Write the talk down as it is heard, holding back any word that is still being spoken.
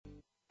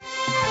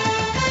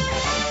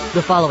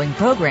The following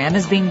program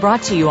is being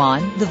brought to you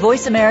on the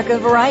Voice America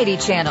Variety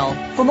Channel.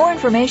 For more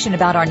information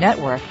about our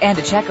network and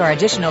to check our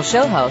additional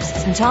show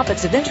hosts and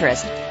topics of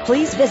interest,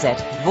 please visit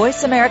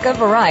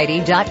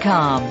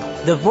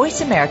voiceamericavariety.com. The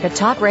Voice America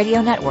Talk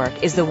Radio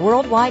Network is the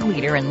worldwide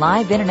leader in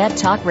live Internet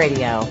talk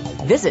radio.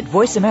 Visit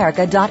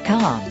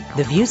voiceamerica.com.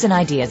 The views and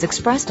ideas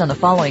expressed on the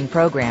following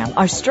program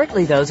are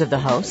strictly those of the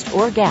host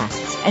or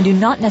guests and do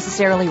not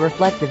necessarily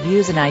reflect the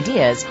views and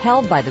ideas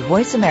held by the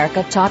Voice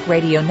America Talk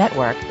Radio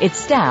Network, its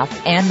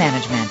staff, and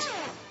management.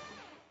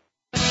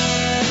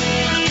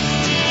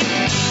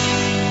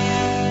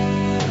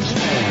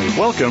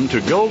 Welcome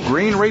to Go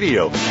Green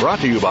Radio, brought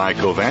to you by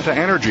Covanta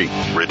Energy.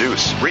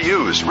 Reduce,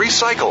 reuse,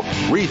 recycle,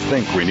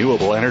 rethink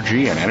renewable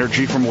energy and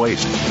energy from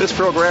waste. This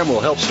program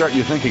will help start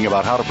you thinking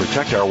about how to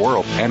protect our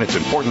world and its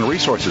important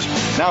resources.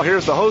 Now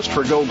here's the host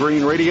for Go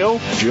Green Radio,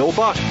 Jill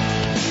Buck.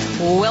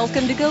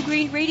 Welcome to Go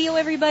Green Radio,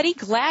 everybody.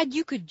 Glad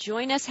you could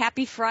join us.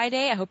 Happy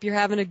Friday. I hope you're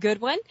having a good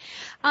one.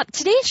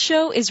 Today's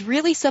show is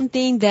really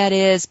something that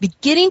is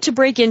beginning to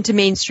break into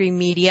mainstream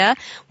media.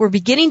 We're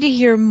beginning to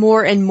hear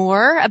more and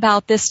more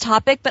about this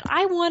topic, but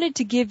I wanted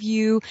to give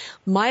you,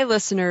 my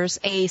listeners,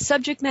 a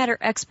subject matter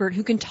expert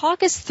who can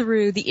talk us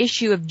through the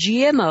issue of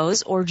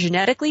GMOs, or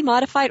genetically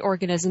modified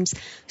organisms,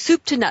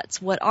 soup to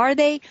nuts. What are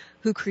they?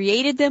 Who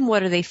created them?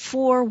 What are they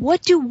for?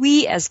 What do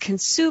we as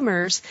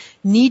consumers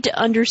need to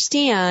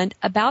understand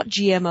about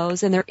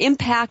GMOs and their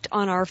impact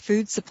on our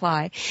food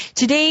supply?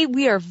 Today,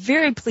 we are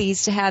very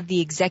pleased to have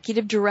the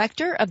executive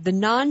director of the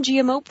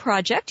Non-GMO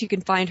Project. You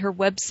can find her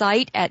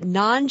website at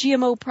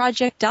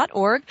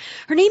nongmoproject.org.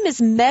 Her name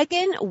is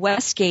Megan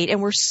Westgate,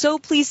 and we're so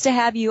pleased to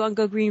have you on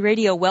Go Green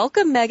Radio.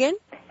 Welcome, Megan.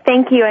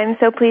 Thank you. I'm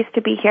so pleased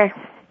to be here.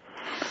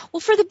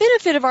 Well, for the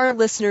benefit of our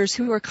listeners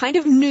who are kind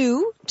of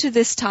new to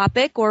this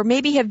topic, or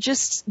maybe have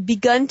just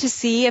begun to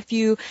see a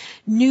few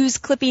news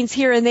clippings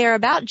here and there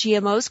about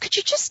GMOs, could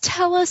you just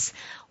tell us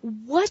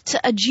what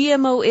a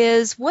GMO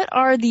is? What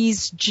are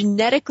these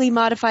genetically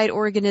modified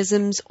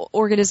organisms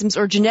or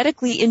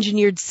genetically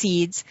engineered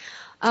seeds?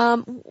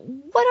 What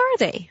are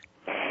they?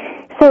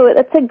 So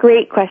that's a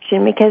great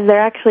question, because there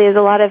actually is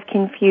a lot of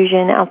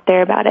confusion out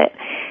there about it.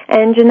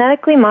 And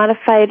genetically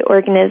modified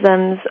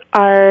organisms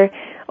are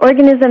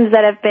organisms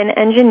that have been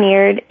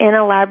engineered in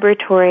a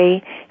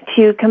laboratory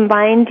to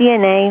combine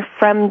DNA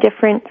from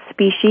different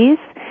species.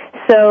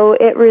 So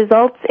it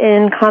results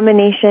in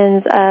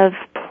combinations of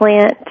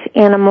plant,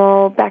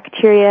 animal,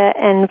 bacteria,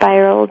 and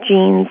viral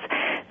genes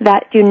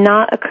that do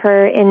not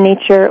occur in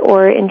nature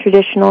or in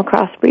traditional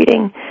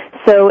crossbreeding.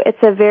 So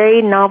it's a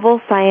very novel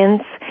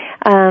science,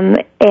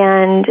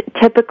 and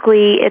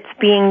typically it's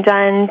being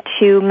done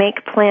to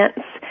make plants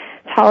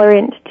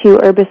tolerant to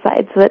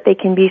herbicides so that they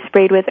can be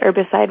sprayed with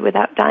herbicide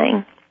without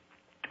dying.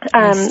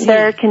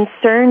 There are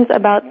concerns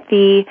about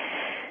the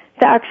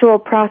actual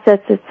process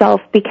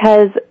itself,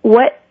 because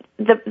what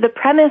the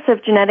premise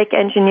of genetic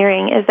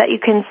engineering is that you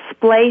can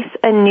splice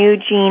a new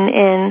gene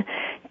in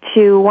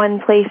to one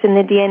place in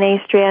the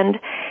DNA strand,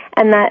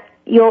 and that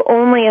you'll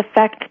only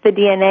affect the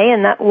DNA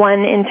in that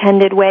one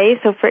intended way.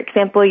 So, for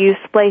example, you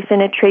splice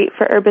in a trait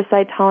for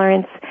herbicide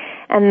tolerance,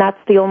 and that's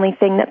the only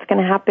thing that's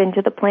going to happen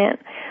to the plant.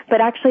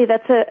 But actually,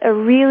 that's a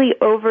really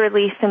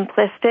overly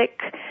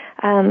simplistic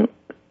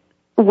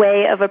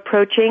way of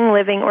approaching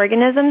living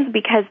organisms,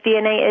 because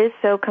DNA is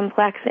so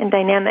complex and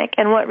dynamic.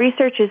 And what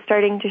research is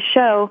starting to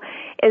show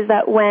is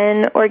that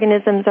when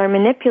organisms are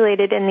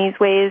manipulated in these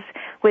ways,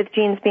 with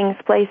genes being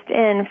spliced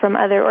in from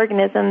other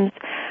organisms,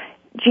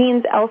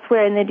 genes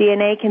elsewhere in the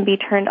DNA can be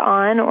turned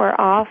on or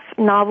off.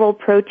 Novel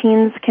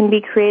proteins can be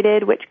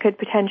created, which could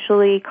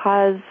potentially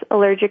cause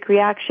allergic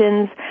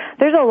reactions.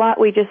 There's a lot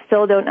we just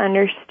still don't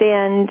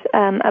understand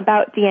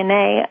about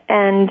DNA,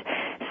 and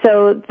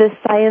so the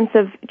science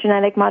of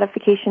genetic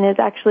modification is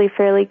actually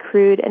fairly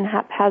crude and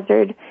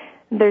haphazard.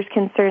 There's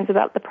concerns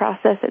about the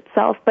process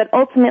itself, but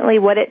ultimately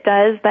what it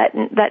does that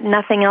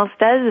nothing else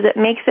does is it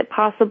makes it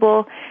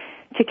possible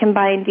to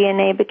combine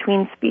DNA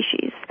between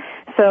species.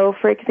 So,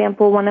 for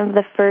example, one of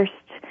the first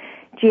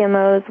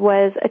GMOs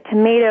was a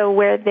tomato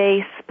where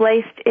they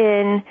spliced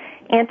in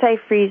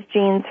antifreeze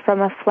genes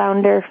from a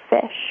flounder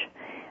fish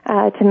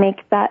to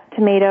make that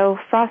tomato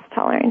frost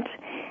tolerant.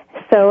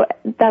 So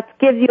that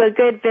gives you a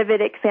good, vivid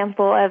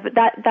example of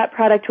that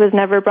product was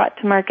never brought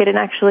to market. And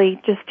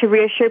actually, just to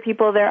reassure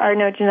people, there are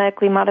no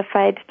genetically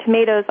modified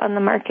tomatoes on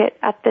the market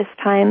at this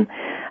time.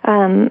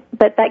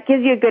 But that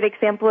gives you a good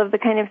example of the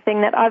kind of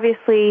thing that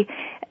obviously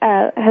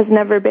has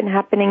never been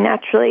happening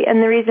naturally.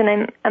 And the reason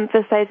I'm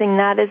emphasizing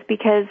that is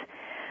because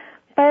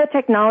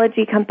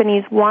biotechnology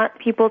companies want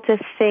people to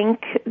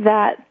think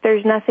that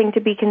there's nothing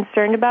to be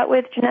concerned about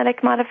with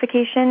genetic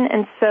modification,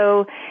 and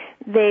so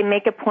they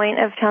make a point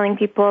of telling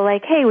people,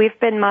 like, hey, we've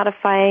been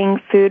modifying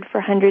food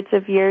for hundreds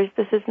of years,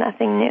 this is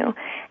nothing new.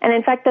 And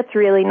in fact, that's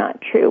really not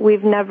true.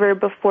 We've never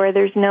before,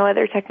 there's no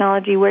other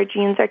technology where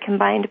genes are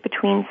combined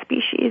between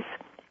species.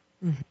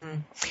 Mm-hmm.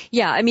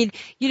 Yeah, I mean,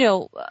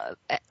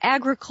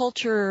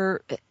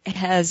 agriculture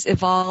has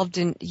evolved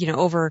in,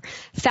 over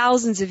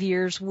thousands of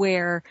years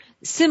where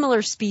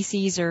similar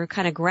species are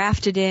kind of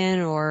grafted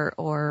in or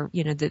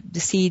the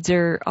seeds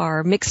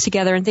are mixed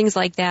together and things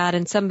like that.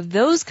 And some of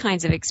those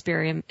kinds of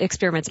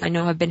experiments I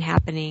know have been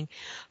happening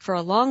for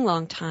a long,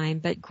 long time,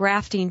 but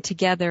grafting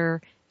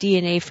together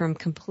DNA from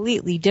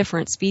completely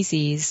different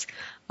species,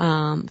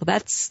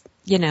 that's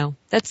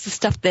the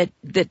stuff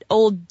that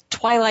old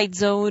Twilight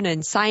Zone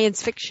and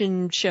science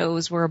fiction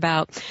shows were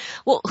about.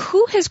 Well,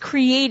 who has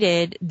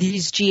created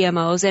these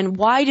GMOs and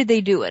why did they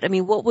do it? I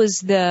mean, what was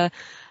the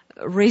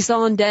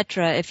raison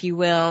d'etre, if you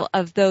will,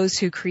 of those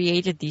who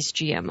created these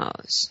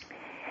GMOs?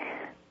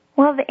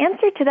 Well, the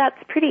answer to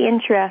that's pretty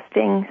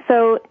interesting.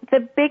 So the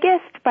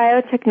biggest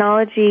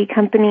biotechnology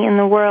company in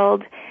the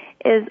world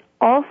is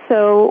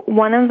also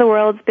one of the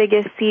world's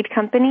biggest seed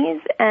companies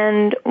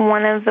and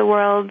one of the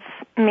world's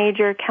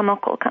major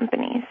chemical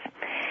companies.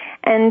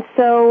 And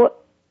so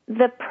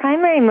the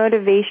primary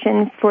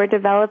motivation for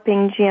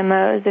developing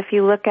GMOs, if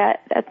you look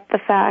at the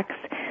facts,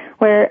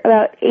 where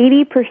about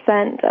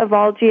 80% of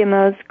all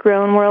GMOs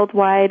grown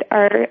worldwide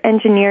are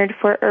engineered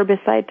for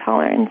herbicide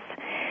tolerance.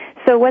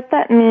 So what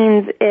that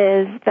means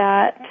is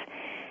that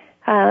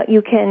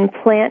you can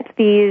plant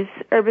these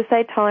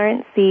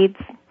herbicide-tolerant seeds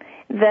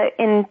that,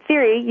 in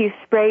theory, you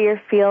spray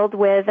your field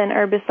with an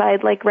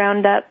herbicide like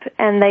Roundup,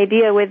 and the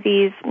idea with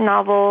these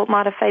novel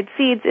modified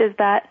seeds is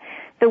that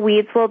the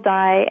weeds will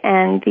die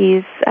and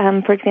these,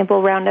 for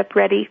example,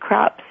 Roundup-ready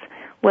crops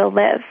will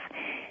live.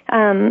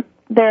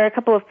 There are a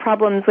couple of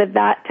problems with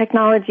that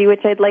technology,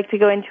 which I'd like to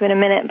go into in a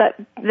minute,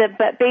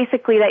 but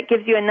basically that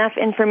gives you enough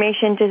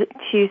information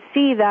to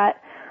see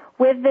that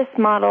with this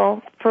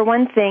model, for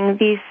one thing,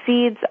 these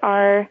seeds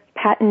are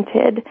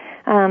patented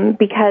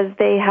because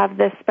they have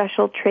this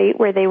special trait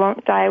where they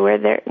won't die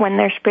when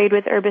they're sprayed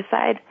with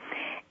herbicide.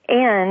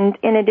 And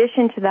in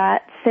addition to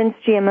that, since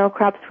GMO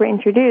crops were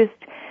introduced,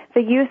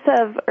 the use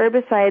of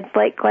herbicides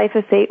like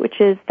glyphosate, which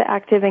is the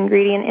active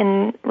ingredient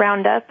in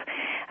Roundup,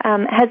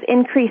 has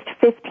increased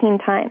 15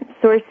 times.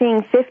 So we're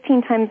seeing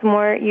 15 times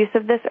more use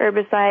of this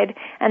herbicide,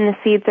 and the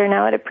seeds are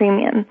now at a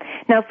premium.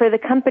 Now, for the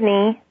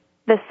company,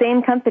 the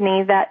same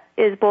company that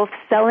is both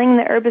selling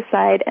the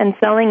herbicide and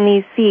selling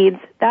these seeds,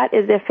 that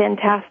is a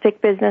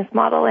fantastic business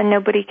model, and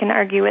nobody can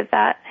argue with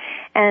that.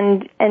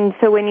 And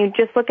so when you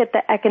just look at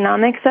the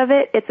economics of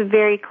it, it's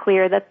very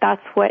clear that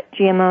that's what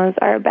GMOs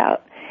are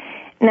about.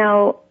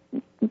 Now,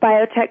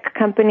 biotech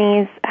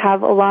companies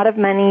have a lot of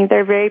money.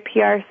 They're very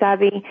PR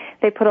savvy.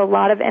 They put a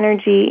lot of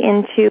energy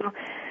into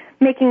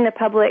making the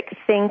public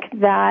think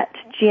that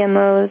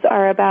GMOs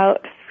are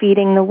about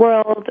feeding the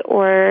world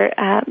or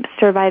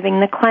surviving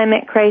the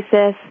climate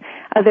crisis,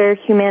 other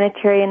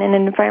humanitarian and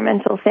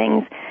environmental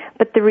things.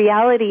 But the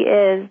reality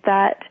is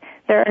that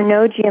there are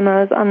no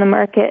GMOs on the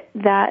market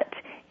that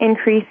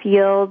increase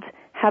yield,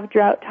 have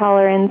drought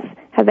tolerance,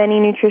 have any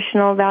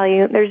nutritional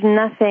value. There's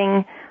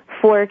nothing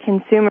for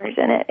consumers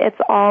in it. It's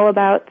all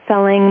about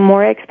selling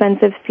more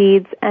expensive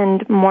seeds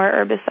and more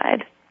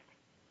herbicide.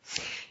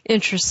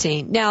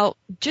 Interesting. Now,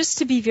 just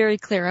to be very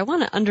clear, I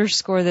want to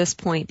underscore this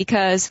point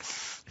because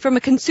from a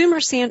consumer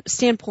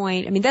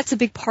standpoint, I mean, that's a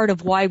big part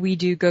of why we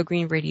do Go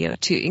Green Radio,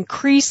 to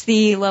increase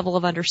the level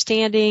of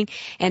understanding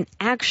and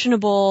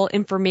actionable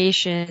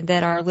information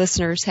that our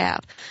listeners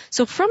have.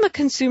 So from a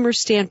consumer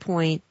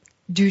standpoint,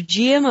 do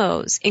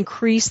GMOs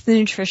increase the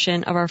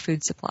nutrition of our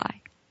food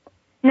supply?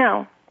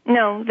 No,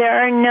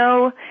 there are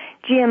no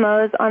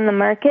GMOs on the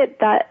market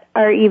that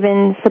are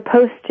even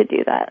supposed to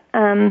do that.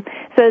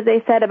 So as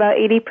I said, about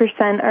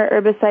 80% are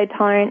herbicide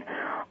tolerant.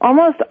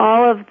 Almost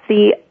all of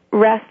the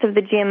rest of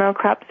the GMO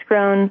crops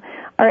grown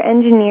are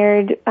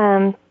engineered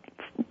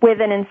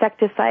with an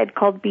insecticide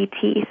called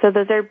BT. So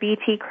those are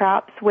BT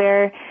crops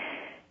where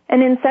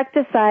an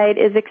insecticide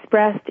is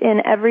expressed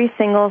in every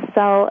single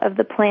cell of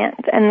the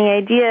plant. And the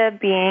idea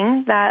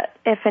being that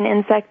if an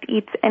insect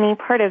eats any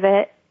part of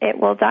it, it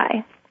will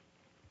die.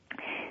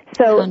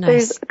 So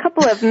there's a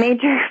couple of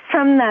major,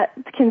 from that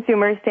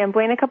consumer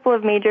standpoint, a couple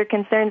of major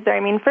concerns there.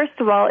 I mean, first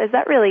of all, is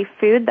that really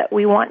food that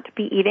we want to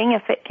be eating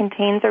if it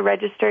contains a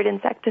registered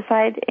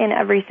insecticide in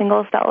every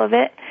single cell of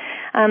it?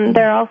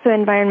 There are also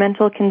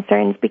environmental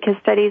concerns because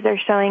studies are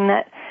showing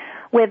that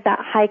with that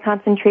high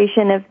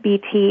concentration of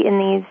BT in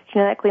these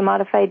genetically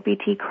modified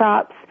BT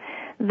crops,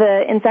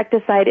 the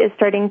insecticide is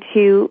starting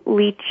to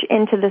leach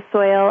into the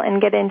soil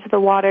and get into the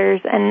waters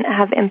and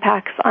have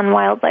impacts on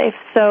wildlife.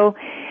 So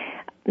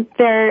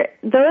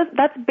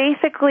that's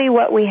basically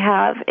what we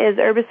have is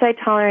herbicide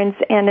tolerance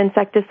and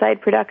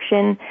insecticide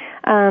production.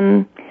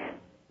 One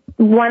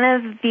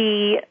of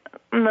the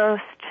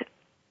most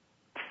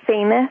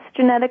famous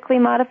genetically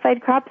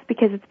modified crops,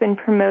 because it's been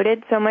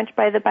promoted so much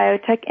by the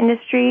biotech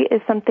industry,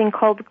 is something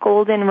called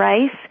golden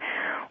rice,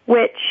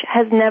 which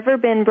has never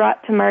been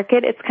brought to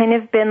market. It's kind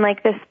of been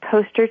like this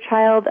poster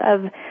child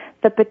of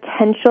the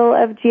potential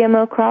of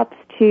GMO crops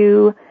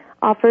to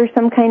offer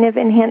some kind of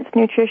enhanced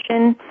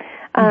nutrition.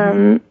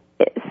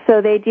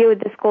 So the idea with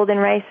this golden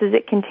rice is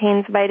it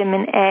contains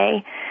vitamin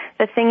A.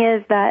 the thing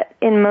is that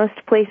in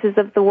most places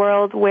of the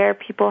world where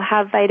people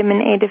have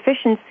vitamin A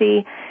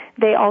deficiency,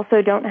 they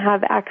also don't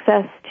have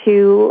access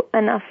to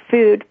enough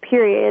food,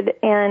 period.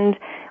 And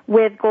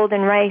with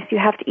golden rice, you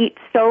have to eat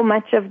so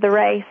much of the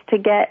rice to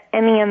get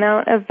any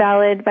amount of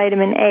valid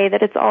vitamin A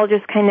that it's all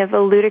just kind of a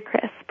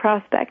ludicrous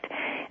prospect.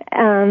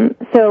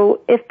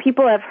 So if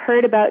people have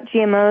heard about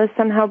GMOs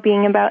somehow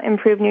being about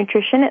improved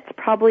nutrition, it's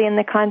probably in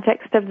the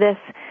context of this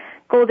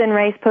golden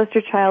rice poster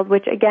child,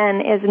 which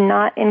again is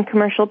not in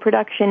commercial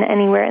production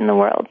anywhere in the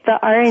world. The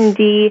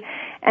R&D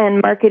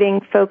and marketing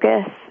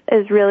focus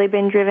has really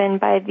been driven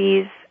by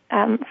these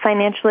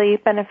financially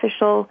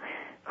beneficial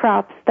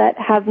crops that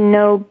have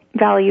no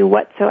value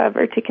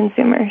whatsoever to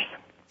consumers.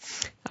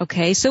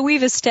 Okay, so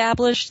we've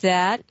established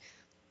that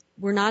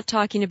we're not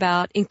talking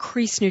about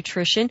increased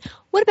nutrition.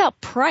 What about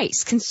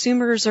price?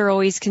 Consumers are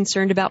always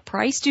concerned about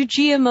price. Do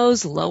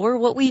GMOs lower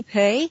what we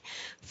pay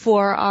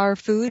for our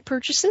food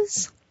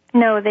purchases?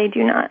 No, they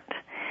do not.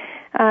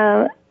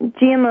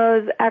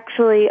 GMOs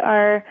actually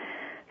are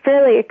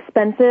fairly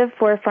expensive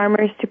for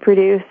farmers to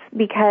produce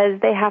because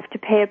they have to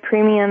pay a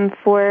premium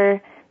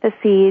for the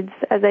seeds,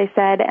 as I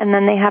said, and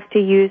then they have to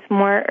use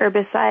more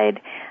herbicide.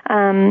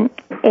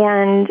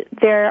 And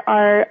there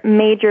are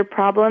major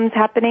problems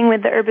happening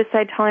with the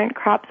herbicide-tolerant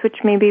crops, which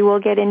maybe we'll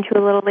get into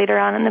a little later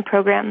on in the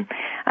program.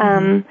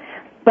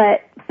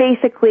 But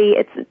basically,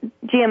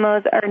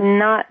 GMOs are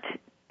not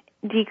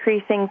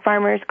decreasing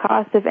farmers'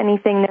 costs. If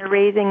anything, they're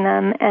raising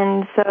them,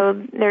 and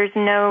so there's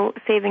no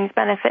savings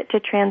benefit to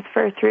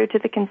transfer through to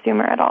the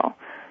consumer at all.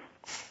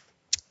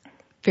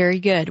 Very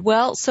good.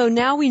 Well, so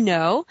now we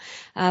know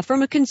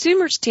from a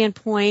consumer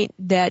standpoint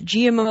that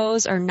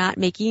GMOs are not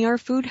making our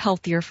food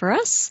healthier for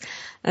us,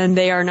 and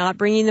they are not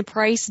bringing the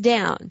price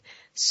down.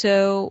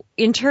 So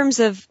in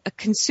terms of a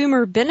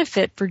consumer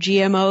benefit for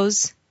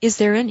GMOs, is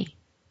there any?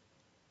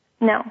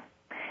 No.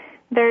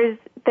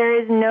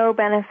 There is no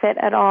benefit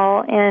at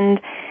all,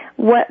 and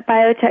what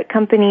biotech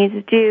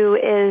companies do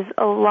is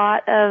a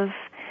lot of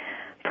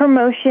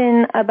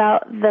promotion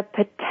about the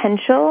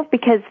potential,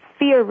 because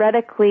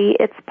theoretically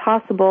it's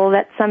possible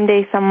that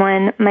someday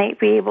someone might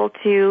be able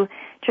to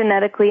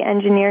genetically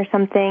engineer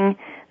something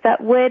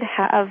that would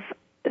have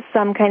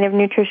some kind of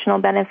nutritional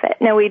benefit.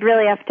 Now, we'd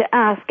really have to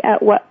ask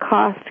at what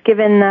cost,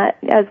 given that,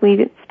 as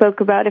we spoke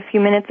about a few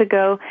minutes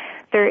ago,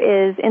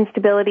 there is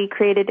instability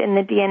created in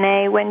the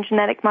DNA when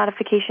genetic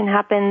modification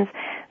happens.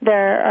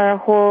 There are a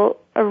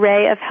whole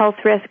array of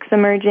health risks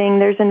emerging.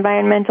 There's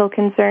environmental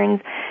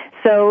concerns.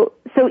 So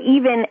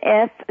even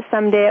if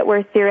someday it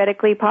were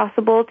theoretically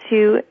possible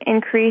to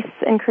increase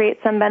and create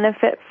some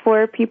benefit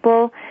for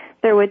people,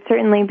 there would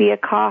certainly be a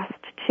cost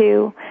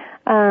too.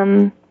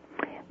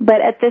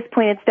 But at this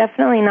point, it's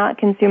definitely not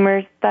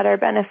consumers that are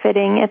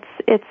benefiting.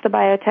 It's the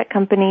biotech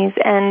companies,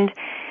 and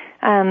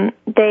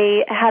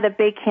they had a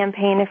big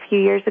campaign a few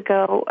years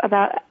ago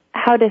about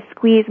how to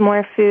squeeze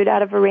more food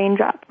out of a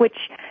raindrop, which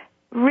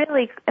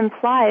really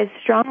implies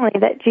strongly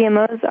that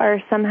GMOs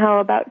are somehow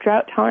about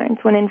drought tolerance,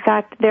 when in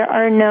fact there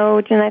are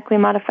no genetically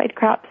modified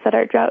crops that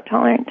are drought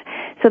tolerant.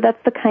 So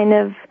that's the kind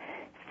of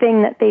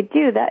thing that they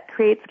do that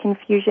creates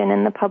confusion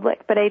in the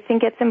public. But I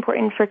think it's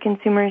important for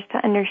consumers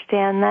to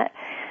understand that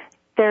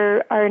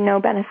there are no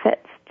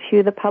benefits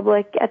to the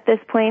public at this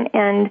point,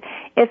 and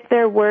if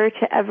there were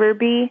to ever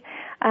be,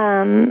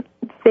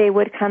 they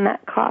would come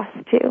at cost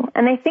too.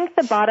 And I think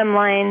the bottom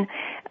line,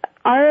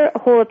 our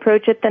whole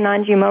approach at the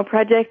Non-GMO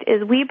Project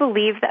is we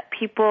believe that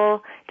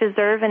people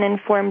deserve an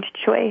informed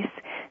choice.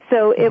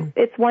 So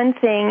it's one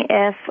thing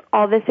if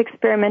all this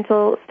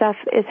experimental stuff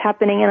is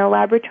happening in a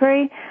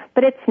laboratory,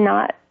 but it's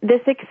not.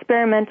 This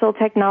experimental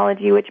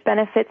technology, which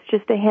benefits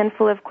just a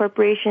handful of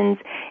corporations,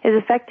 is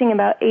affecting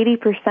about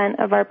 80%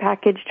 of our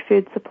packaged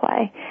food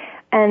supply.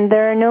 And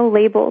there are no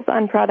labels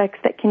on products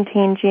that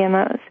contain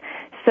GMOs.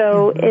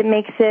 So it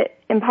makes it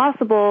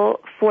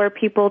impossible for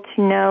people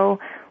to know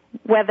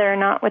whether or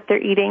not what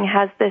they're eating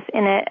has this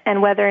in it and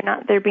whether or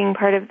not they're being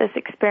part of this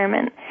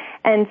experiment.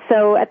 And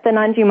so at the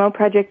Non-GMO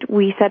Project,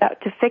 we set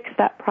out to fix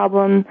that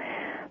problem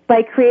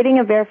by creating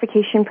a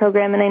verification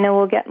program, and I know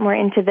we'll get more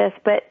into this,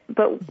 but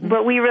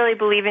we really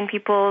believe in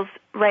people's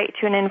right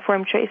to an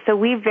informed choice. So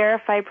we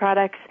verify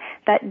products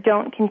that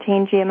don't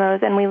contain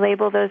GMOs, and we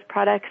label those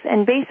products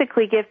and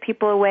basically give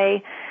people a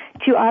way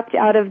to opt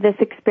out of this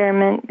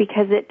experiment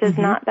because it does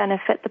not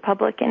benefit the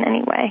public in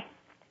any way.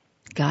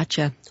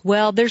 Gotcha.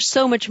 Well, there's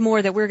so much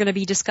more that we're going to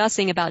be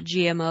discussing about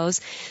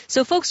GMOs.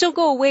 So folks, don't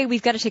go away.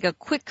 We've got to take a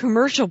quick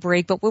commercial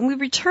break, but when we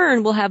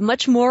return, we'll have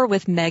much more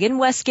with Megan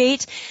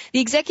Westgate, the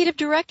Executive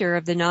Director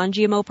of the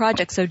Non-GMO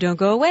Project. So don't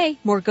go away.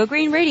 More Go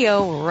Green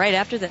Radio right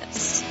after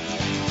this.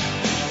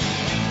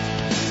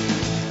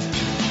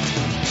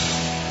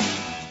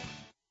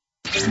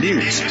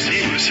 News,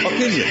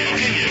 opinion,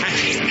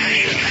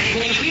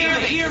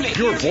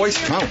 your voice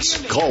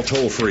counts. Call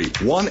toll-free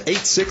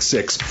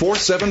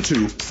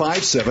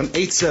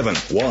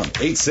 1-866-472-5787.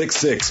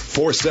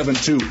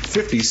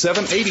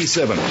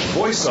 1-866-472-5787.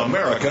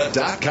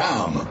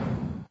 VoiceAmerica.com.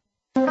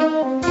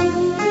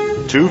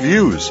 Two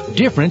views,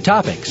 different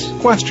topics,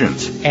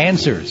 questions,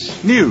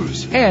 answers,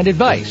 news, and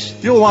advice.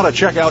 You'll want to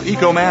check out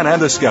EcoMan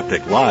and the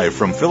Skeptic live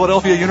from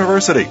Philadelphia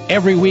University.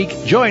 Every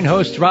week, join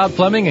hosts Rob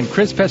Fleming and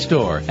Chris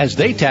Pastor as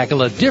they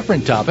tackle a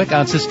different topic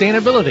on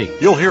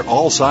sustainability. You'll hear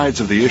all sides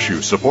of the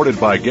issue, supported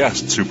by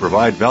guests who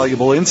provide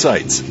valuable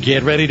insights.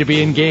 Get ready to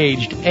be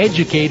engaged,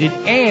 educated,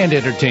 and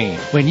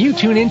entertained when you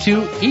tune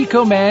into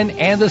EcoMan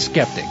and the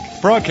Skeptic.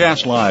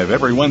 Broadcast live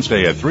every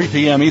Wednesday at 3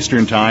 p.m.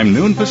 Eastern Time,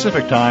 noon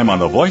Pacific Time on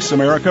the Voice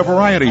America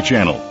Variety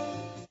Channel.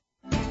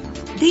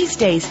 These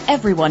days,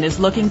 everyone is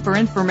looking for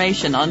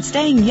information on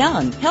staying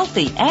young,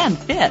 healthy, and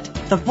fit.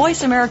 The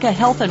Voice America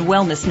Health and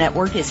Wellness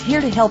Network is here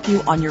to help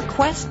you on your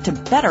quest to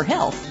better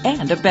health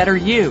and a better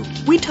you.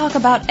 We talk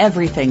about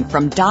everything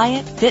from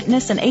diet,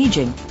 fitness, and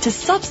aging to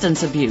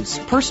substance abuse,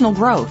 personal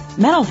growth,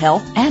 mental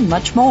health, and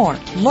much more.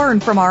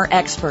 Learn from our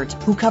experts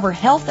who cover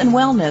health and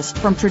wellness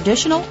from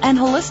traditional and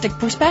holistic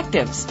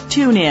perspectives.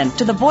 Tune in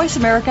to the Voice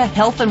America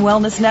Health and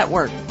Wellness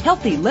Network.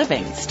 Healthy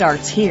living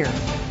starts here.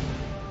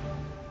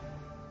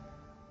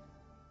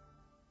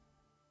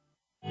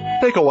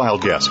 Take a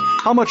wild guess.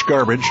 How much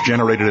garbage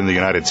generated in the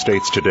United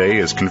States today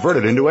is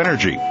converted into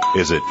energy?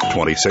 Is it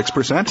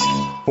 26%,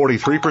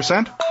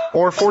 43%,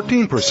 or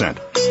 14%?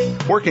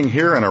 Working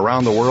here and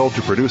around the world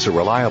to produce a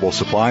reliable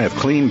supply of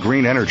clean,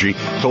 green energy,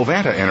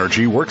 Covanta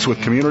Energy works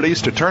with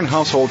communities to turn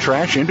household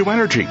trash into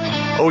energy.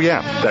 Oh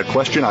yeah, that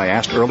question I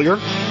asked earlier?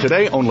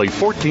 Today, only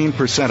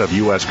 14% of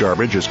U.S.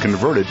 garbage is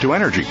converted to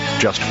energy.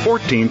 Just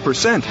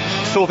 14%.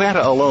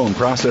 Covanta alone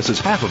processes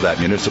half of that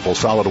municipal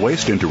solid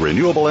waste into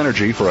renewable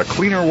energy for a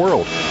cleaner world.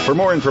 For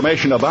more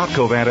information about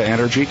Covanta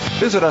Energy,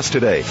 visit us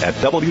today at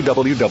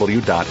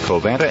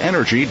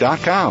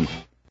www.covantaenergy.com.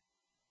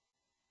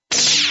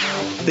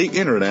 The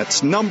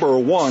Internet's number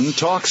one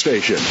talk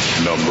station.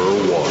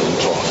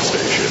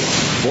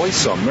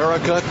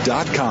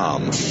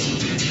 VoiceAmerica.com.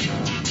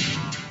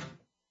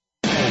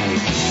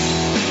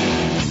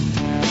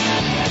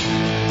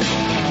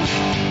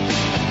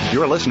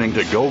 You're listening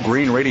to Go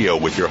Green Radio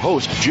with your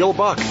host, Jill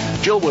Buck.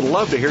 Jill would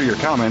love to hear your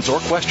comments or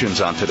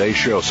questions on today's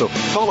show, so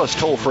call us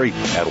toll-free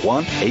at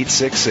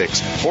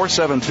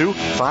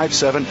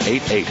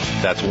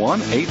 1-866-472-5788. That's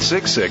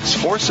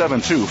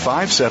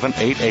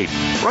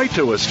 1-866-472-5788. Write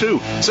to us, too.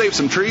 Save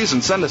some trees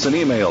and send us an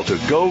email to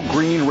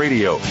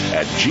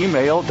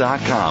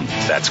gogreenradio@gmail.com.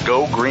 That's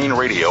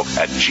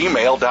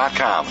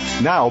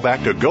gogreenradio@gmail.com. Now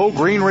back to Go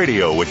Green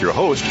Radio with your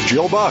host,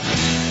 Jill Buck.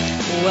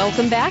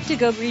 Welcome back to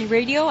Go Green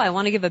Radio. I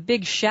want to give a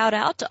big shout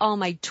out to all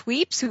my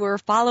tweeps who are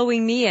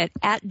following me at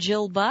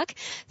Jill Buck.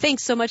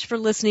 Thanks so much for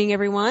listening,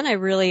 everyone. I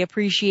really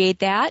appreciate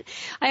that.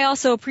 I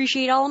also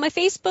appreciate all of my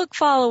Facebook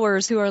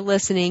followers who are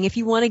listening. If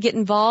you want to get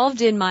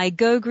involved in my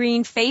Go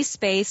Green Face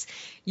Space,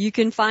 you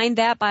can find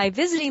that by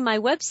visiting my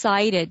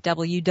website at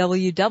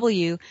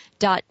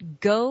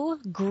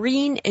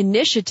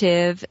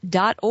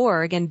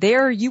www.gogreeninitiative.org. And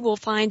there you will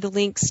find the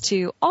links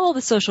to all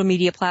the social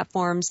media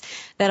platforms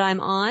that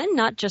I'm on,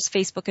 not just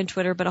Facebook and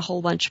Twitter, but a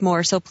whole bunch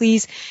more. So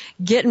please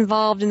get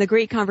involved in the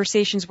great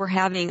conversations we're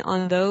having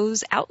on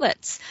those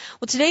outlets.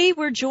 Well, today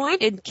we're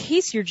joined, in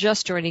case you're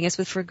just joining us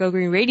for Go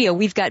Green Radio,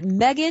 we've got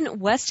Megan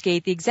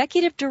Westgate, the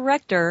Executive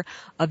Director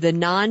of the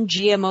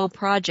Non-GMO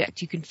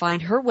Project. You can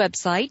find her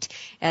website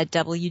at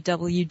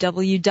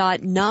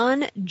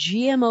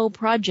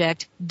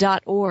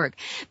www.nongmoproject.org.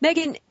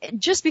 Megan,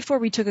 just before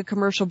we took a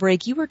commercial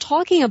break, you were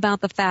talking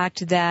about the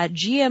fact that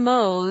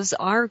GMOs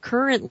are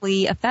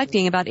currently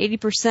affecting about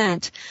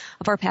 80%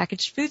 of our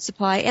packaged food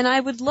supply, and I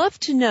would love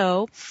to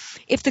know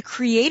if the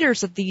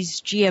creators of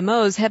these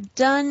GMOs have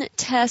done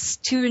tests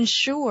to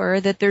ensure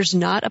that there's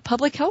not a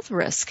public health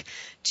risk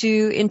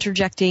to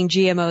interjecting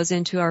GMOs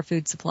into our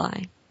food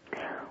supply.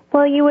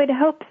 Well, you would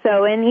hope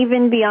so, and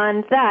even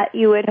beyond that,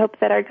 you would hope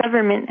that our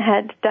government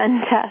had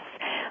done tests.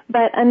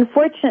 But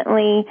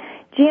unfortunately,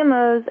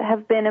 GMOs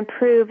have been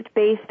approved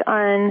based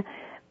on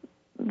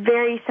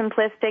very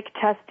simplistic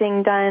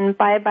testing done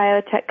by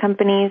biotech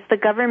companies. The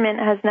government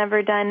has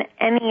never done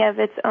any of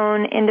its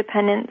own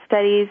independent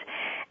studies.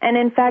 And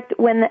in fact,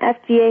 when the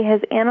FDA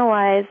has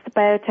analyzed the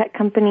biotech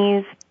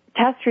companies'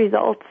 test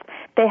results,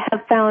 they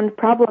have found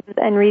problems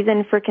and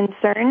reason for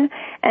concern,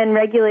 and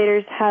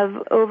regulators have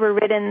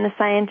overridden the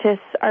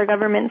scientists, our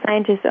government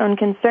scientists' own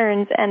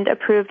concerns, and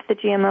approved the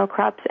GMO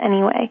crops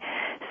anyway.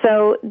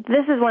 So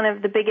this is one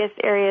of the biggest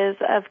areas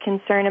of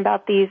concern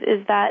about these,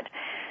 is that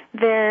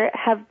there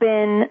have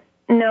been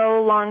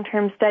no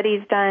long-term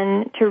studies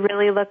done to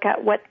really look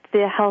at what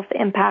the health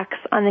impacts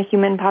on the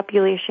human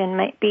population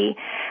might be.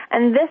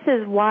 And this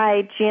is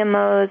why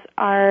GMOs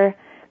are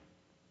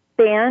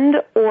banned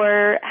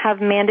or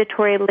have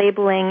mandatory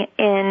labeling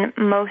in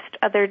most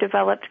other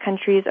developed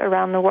countries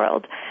around the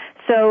world.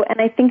 So, and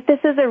I think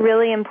this is a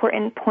really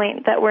important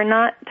point, that we're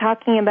not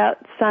talking about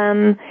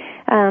some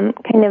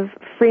kind of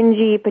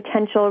fringy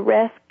potential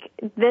risk.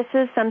 This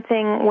is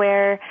something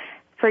where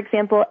For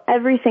example,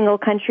 every single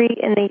country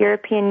in the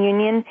European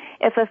Union,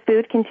 if a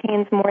food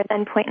contains more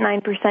than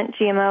 0.9%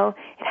 GMO,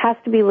 it has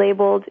to be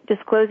labeled,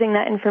 disclosing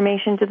that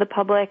information to the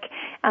public.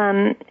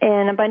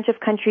 In a bunch of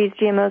countries,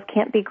 GMOs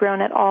can't be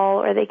grown at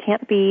all, or they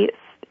can't be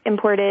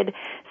imported.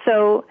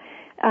 So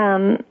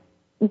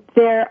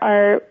there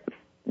are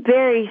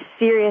very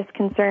serious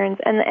concerns,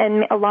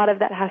 and a lot of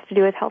that has to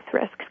do with health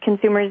risks.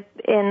 Consumers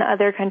in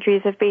other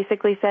countries have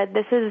basically said,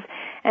 this is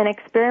an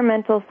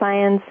experimental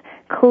science.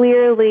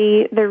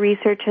 Clearly, the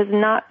research has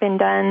not been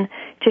done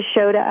to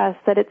show to us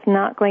that it's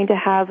not going to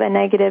have a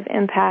negative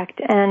impact,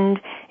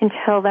 and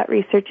until that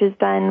research is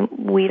done,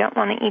 we don't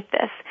want to eat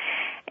this.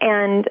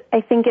 And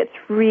I think it's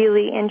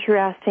really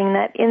interesting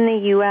that in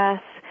the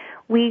U.S.,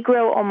 we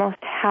grow almost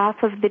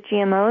half of the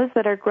GMOs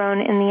that are grown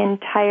in the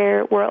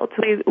entire world.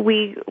 So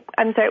we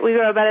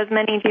grow about as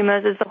many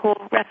GMOs as the whole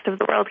rest of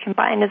the world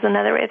combined, is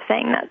another way of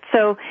saying that.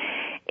 So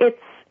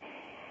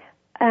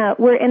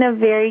we're in a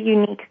very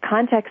unique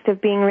context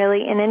of being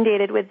really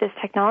inundated with this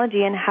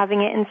technology and having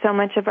it in so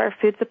much of our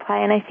food supply.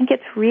 And I think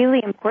it's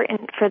really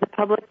important for the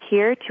public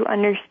here to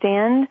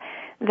understand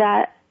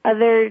that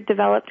other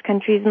developed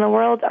countries in the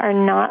world are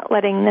not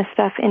letting this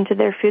stuff into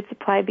their food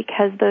supply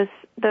because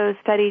those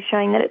studies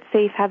showing that it's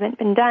safe haven't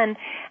been done.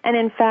 And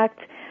in fact,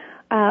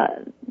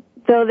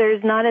 though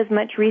there's not as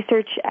much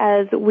research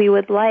as we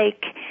would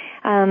like,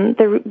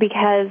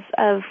 because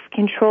of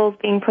controls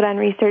being put on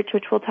research,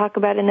 which we'll talk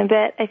about in a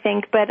bit, I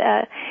think, but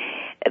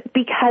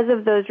because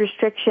of those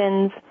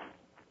restrictions,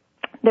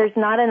 there's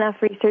not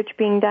enough research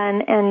being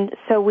done, and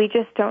so we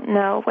just don't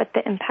know what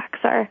the impacts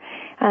are.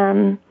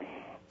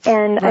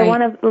 And right. I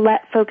want to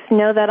let folks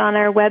know that on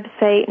our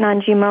website,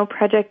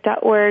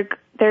 nongmoproject.org,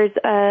 there's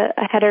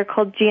a header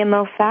called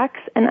GMO Facts,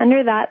 and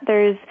under that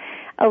there's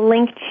a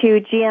link to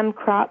GM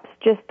Crops,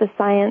 Just the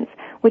Science,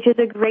 which is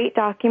a great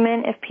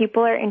document if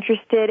people are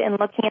interested in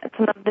looking at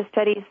some of the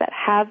studies that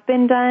have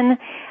been done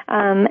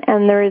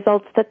and the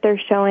results that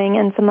they're showing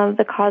and some of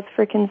the cause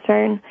for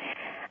concern.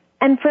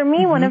 And for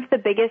me, one of the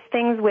biggest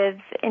things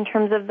in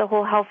terms of the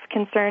whole health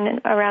concern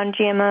around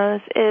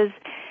GMOs is,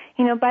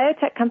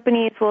 biotech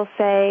companies will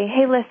say,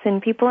 hey, listen,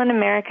 people in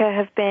America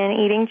have been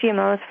eating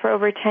GMOs for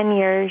over 10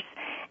 years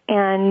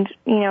and,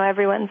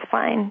 everyone's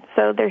fine,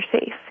 so they're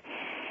safe.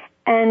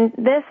 And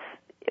this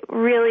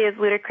really is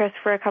ludicrous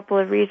for a couple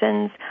of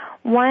reasons.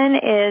 One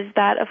is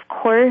that, of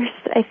course,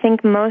 I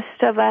think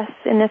most of us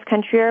in this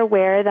country are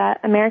aware that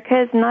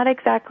America is not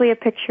exactly a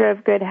picture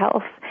of good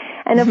health.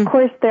 And of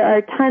course, there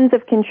are tons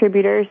of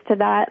contributors to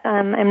that.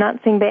 I'm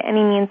not saying by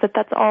any means that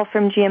that's all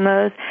from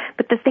GMOs,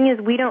 but the thing is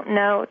we don't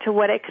know to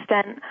what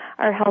extent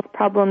our health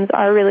problems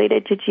are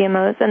related to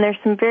GMOs. And there's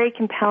some very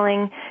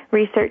compelling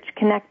research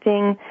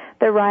connecting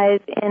the rise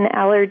in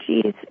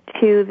allergies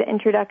to the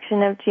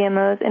introduction of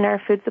GMOs in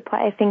our food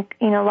supply. I think,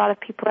 a lot of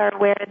people are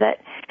aware that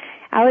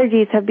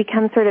allergies have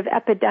become sort of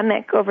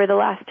epidemic over the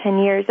last 10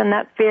 years, and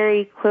that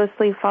very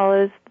closely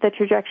follows the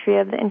trajectory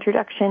of the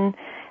introduction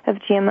of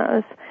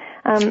GMOs.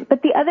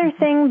 But the other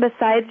thing,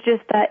 besides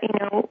just that,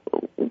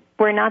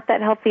 we're not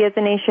that healthy as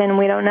a nation,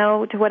 we don't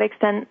know to what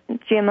extent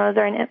GMOs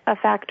are a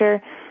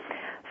factor.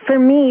 For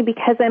me,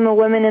 because I'm a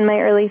woman in my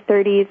early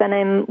 30s and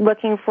I'm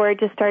looking forward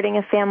to starting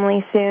a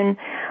family soon,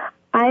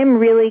 I'm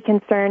really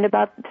concerned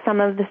about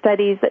some of the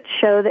studies that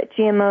show that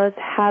GMOs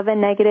have a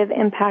negative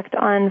impact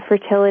on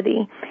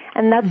fertility.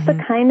 And that's the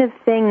kind of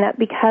thing that,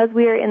 because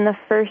we are in the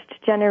first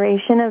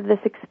generation of this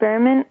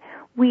experiment,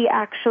 we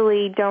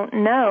actually don't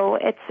know.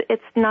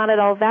 It's not at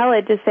all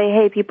valid to say,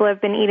 hey, people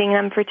have been eating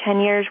them for 10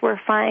 years, we're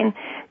fine,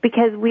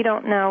 because we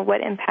don't know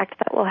what impact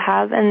that will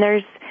have. And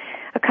there's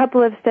a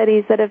couple of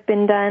studies that have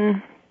been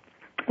done,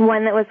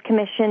 one that was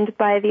commissioned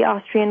by the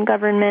Austrian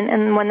government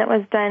and one that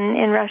was done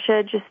in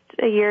Russia just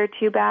a year or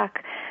two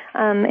back.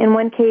 In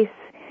one case,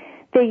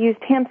 they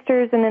used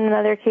hamsters, and in the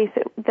other case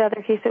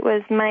it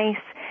was mice.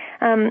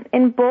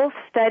 In both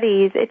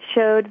studies, it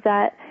showed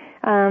that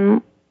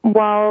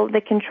while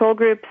the control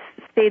groups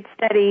stayed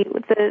steady,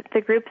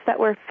 the groups that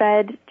were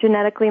fed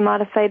genetically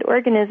modified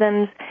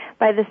organisms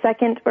by the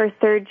second or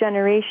third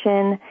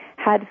generation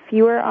had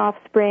fewer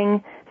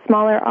offspring,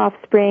 smaller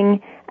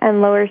offspring,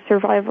 and lower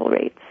survival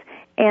rates.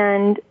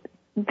 And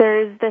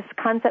there's this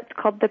concept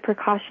called the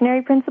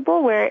precautionary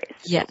principle where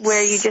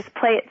you just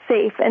play it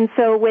safe. And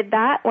so with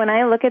that, when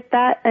I look at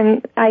that,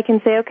 I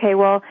can say, okay,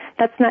 well,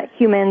 that's not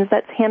humans,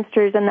 that's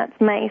hamsters and that's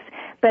mice.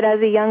 But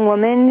as a young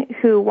woman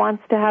who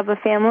wants to have a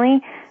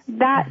family,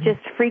 that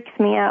just freaks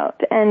me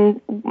out. And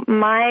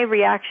my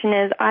reaction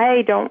is,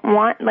 I don't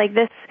want,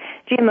 this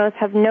GMOs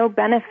have no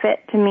benefit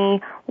to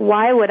me.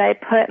 Why would I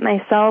put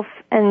myself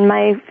and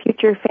my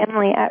future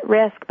family at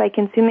risk by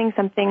consuming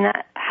something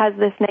that has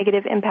this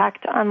negative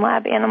impact on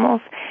lab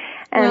animals?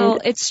 Well,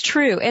 it's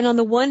true. And on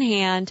the one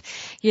hand,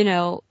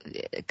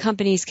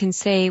 companies can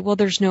say, well,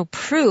 there's no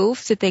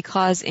proof that they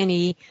cause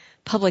any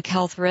public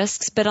health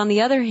risks. But on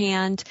the other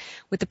hand,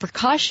 with the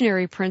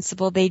precautionary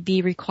principle, they'd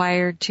be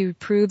required to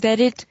prove that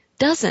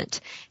doesn't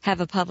have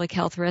a public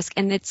health risk.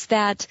 And it's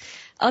that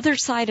other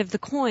side of the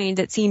coin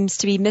that seems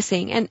to be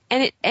missing. And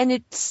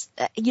it's,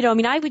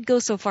 I would go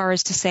so far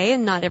as to say,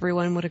 and not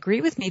everyone would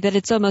agree with me, that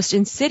it's almost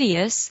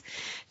insidious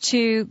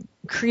to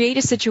create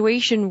a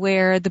situation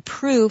where the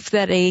proof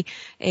that a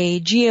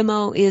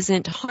GMO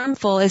isn't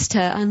harmful is to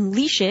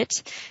unleash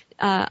it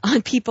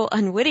on people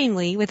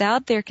unwittingly,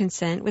 without their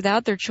consent,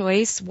 without their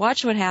choice.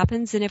 Watch what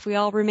happens, and if we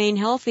all remain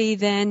healthy,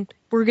 then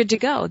we're good to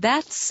go.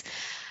 That's,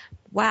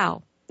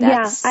 wow.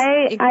 That's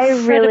I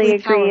really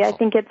agree. Powerful. I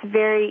think it's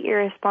very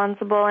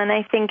irresponsible, and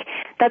I think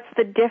that's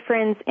the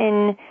difference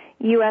in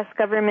U.S.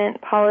 government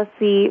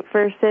policy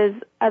versus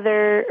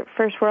other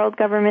first world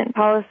government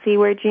policy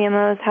where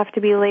GMOs have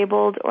to be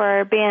labeled or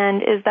are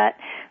banned, is that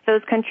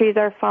those countries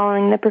are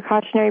following the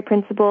precautionary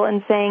principle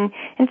and saying,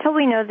 until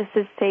we know this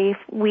is safe,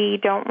 we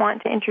don't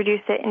want to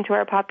introduce it into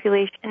our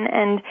population.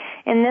 And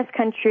in this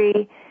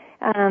country,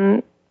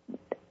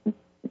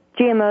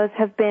 GMOs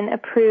have been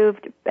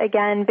approved,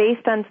 again,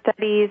 based on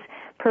studies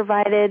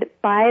provided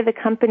by the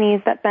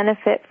companies that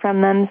benefit from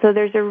them. So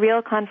there's a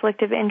real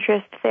conflict of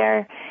interest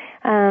there.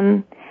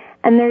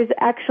 And there's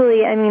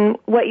actually,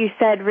 what you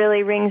said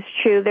really rings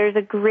true. There's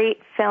a great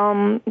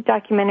film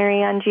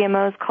documentary on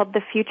GMOs called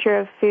The Future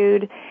of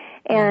Food.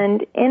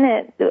 And in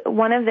it,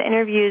 one of the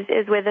interviews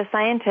is with a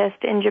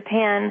scientist in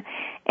Japan.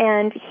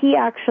 And he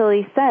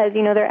actually says,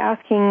 they're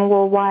asking,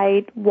 well,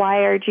 why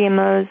are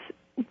GMOs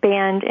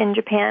banned in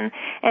Japan?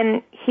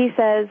 And he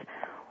says,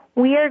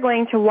 we are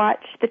going to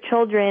watch the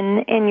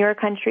children in your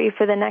country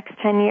for the next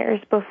 10 years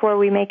before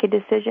we make a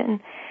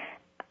decision.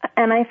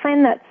 And I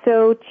find that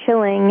so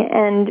chilling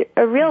and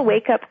a real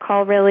wake-up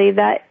call, really,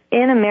 that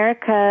in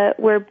America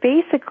we're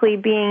basically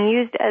being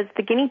used as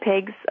the guinea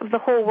pigs of the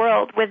whole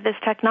world with this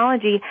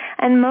technology,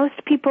 and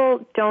most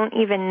people don't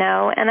even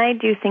know. And I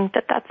do think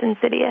that that's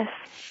insidious.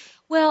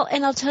 Well,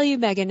 and I'll tell you,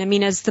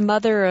 Megan, as the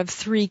mother of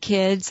 3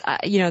 kids,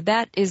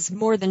 that is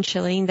more than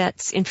chilling.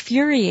 That's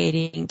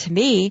infuriating to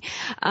me.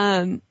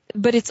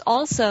 But it's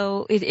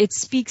also, it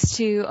speaks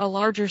to a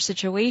larger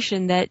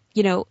situation that,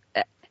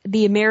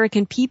 the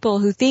American people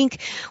who think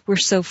we're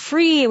so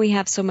free and we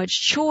have so much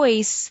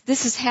choice,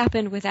 this has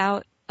happened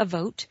without a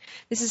vote.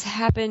 This has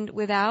happened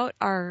without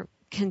our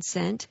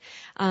consent,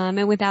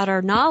 and without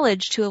our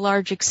knowledge to a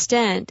large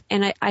extent.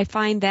 And I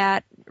find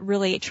that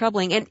really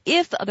troubling. And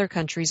if other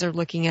countries are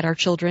looking at our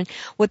children,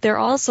 what they're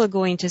also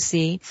going to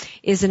see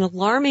is an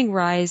alarming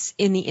rise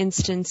in the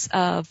instance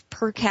of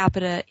per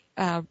capita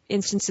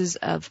instances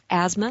of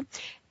asthma,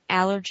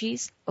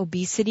 allergies,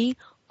 obesity,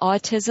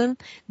 autism.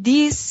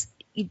 These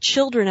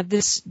children of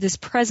this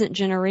present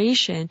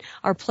generation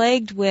are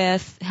plagued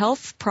with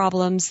health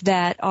problems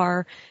that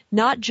are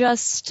not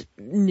just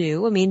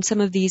new.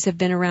 Some of these have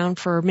been around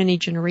for many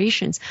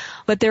generations,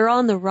 but they're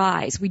on the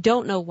rise. We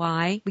don't know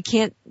why. We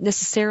can't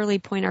necessarily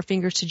point our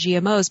fingers to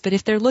GMOs, but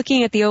if they're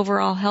looking at the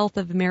overall health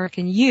of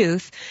American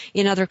youth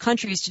in other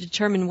countries to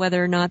determine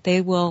whether or not they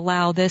will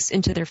allow this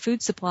into their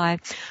food supply,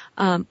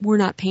 we're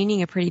not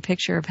painting a pretty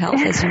picture of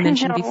health, as you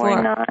mentioned no, before.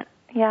 We're not.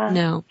 Yeah,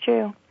 no.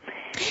 True.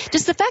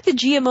 Does the fact that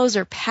GMOs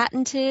are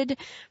patented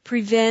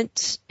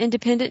prevent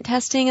independent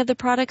testing of the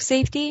product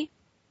safety?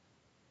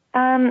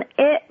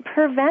 It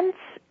prevents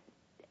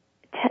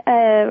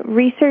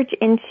research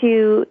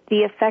into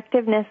the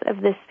effectiveness of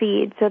the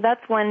seed. So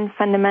that's one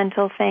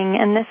fundamental thing.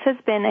 And this has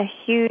been a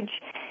huge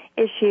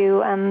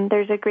issue.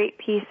 There's a great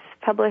piece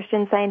published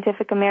in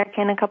Scientific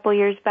American a couple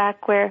years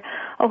back where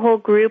a whole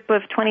group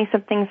of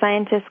 20-something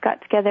scientists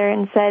got together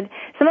and said,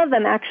 some of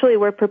them actually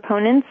were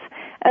proponents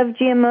of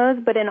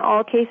GMOs, but in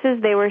all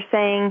cases they were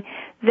saying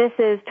this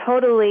is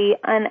totally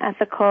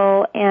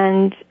unethical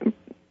and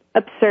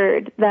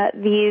absurd, that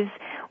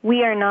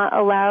we are not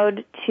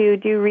allowed to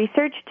do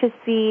research to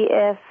see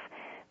if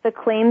the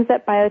claims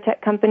that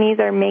biotech companies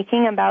are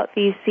making about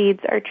these seeds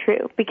are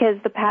true, because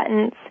the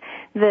patents,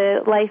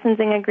 the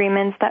licensing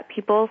agreements that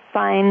people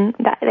sign,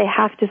 that they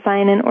have to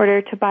sign in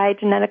order to buy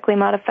genetically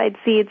modified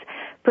seeds,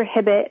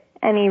 prohibit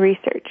any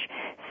research.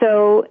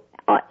 So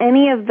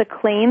any of the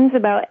claims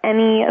about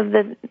any of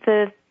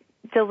the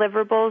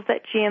deliverables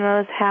that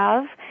GMOs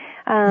have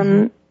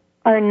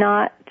are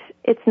not,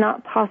 it's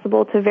not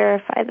possible to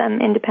verify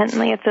them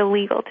independently. It's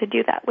illegal to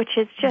do that, which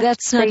is just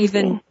that's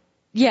crazy.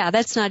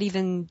 That's not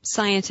even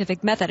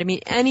scientific method.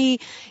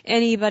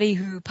 Anybody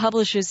who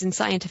publishes in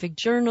scientific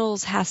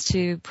journals has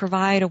to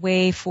provide a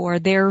way for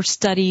their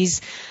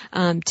studies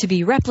to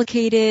be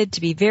replicated,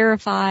 to be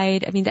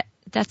verified.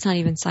 That's not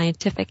even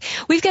scientific.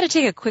 We've got to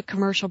take a quick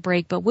commercial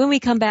break, but when we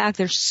come back,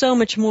 there's so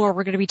much more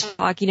we're going to be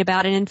talking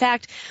about. And in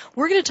fact,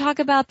 we're going to talk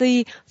about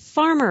the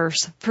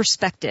farmer's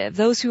perspective,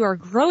 those who are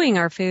growing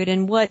our food,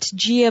 and what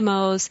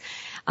GMOs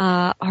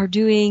are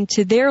doing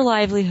to their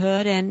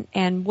livelihood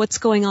and what's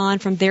going on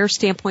from their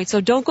standpoint.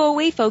 So don't go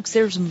away, folks.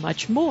 There's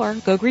much more.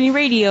 Go Green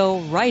Radio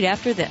right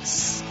after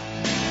this.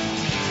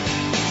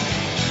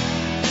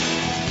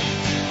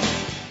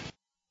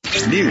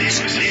 News,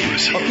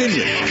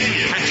 opinion,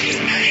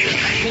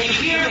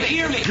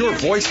 Your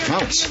voice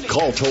counts.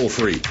 Call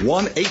toll-free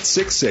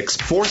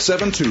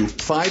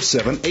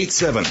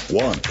 1-866-472-5787.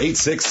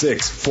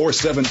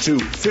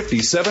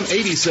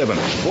 1-866-472-5787.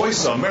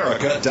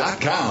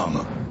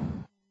 VoiceAmerica.com.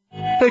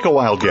 Take a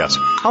wild guess.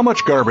 How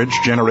much garbage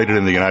generated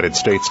in the United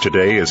States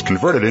today is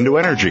converted into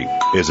energy?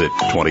 Is it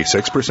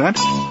 26%,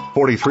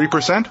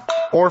 43%,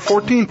 or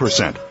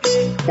 14%?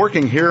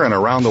 Working here and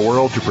around the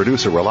world to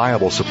produce a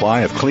reliable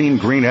supply of clean,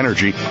 green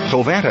energy,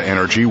 Covanta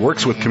Energy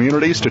works with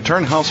communities to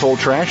turn household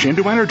trash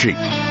into energy.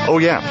 Oh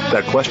yeah,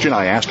 that question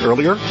I asked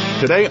earlier?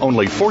 Today,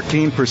 only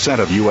 14%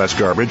 of U.S.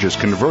 garbage is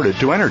converted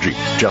to energy.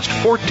 Just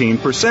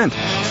 14%.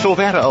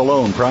 Covanta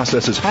alone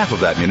processes half of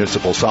that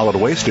municipal solid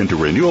waste into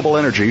renewable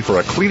energy for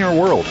a cleaner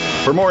world.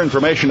 For more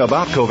information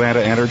about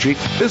Covanta Energy,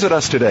 visit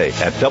us today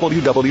at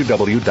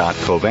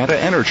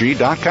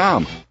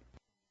www.covantaenergy.com.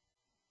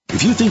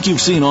 If you think you've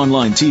seen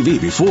online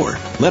TV before,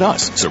 let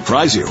us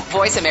surprise you.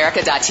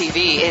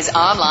 VoiceAmerica.tv is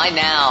online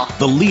now.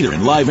 The leader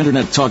in live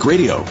Internet talk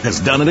radio has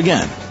done it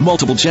again.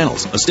 Multiple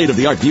channels, a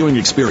state-of-the-art viewing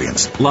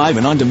experience, live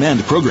and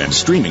on-demand programs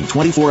streaming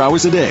 24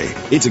 hours a day.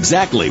 It's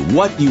exactly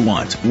what you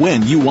want,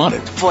 when you want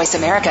it.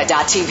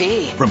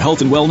 VoiceAmerica.tv. From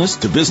health and wellness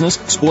to business,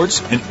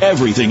 sports, and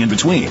everything in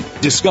between.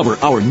 Discover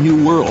our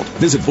new world.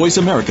 Visit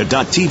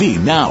VoiceAmerica.tv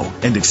now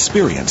and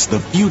experience the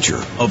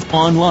future of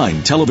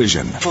online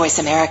television.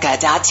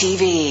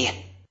 VoiceAmerica.tv.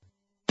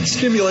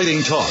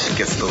 Stimulating talk.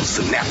 Gets those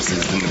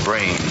synapses in the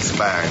brain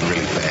firing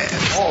really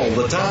fast. All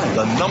the time.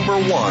 The number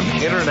one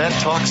Internet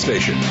talk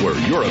station where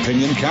your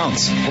opinion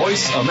counts.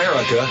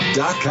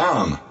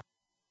 VoiceAmerica.com.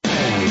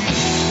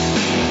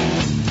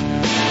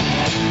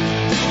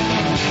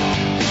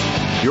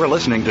 You're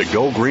listening to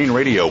Go Green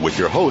Radio with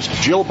your host,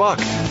 Jill Buck.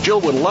 Jill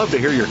would love to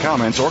hear your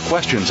comments or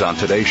questions on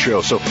today's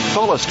show, so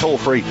call us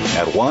toll-free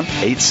at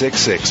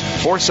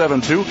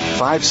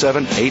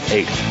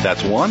 1-866-472-5788.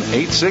 That's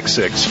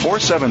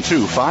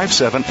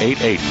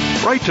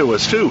 1-866-472-5788. Write to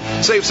us, too.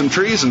 Save some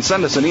trees and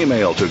send us an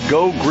email to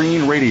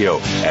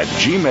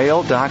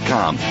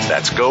gogreenradio@gmail.com.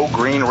 That's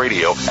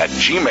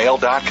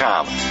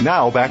gogreenradio@gmail.com.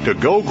 Now back to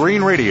Go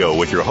Green Radio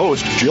with your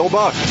host, Jill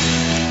Buck.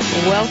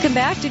 Welcome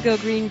back to Go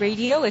Green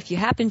Radio. If you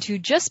happen to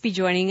just be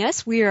joining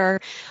us, we are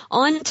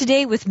on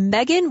today with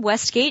Megan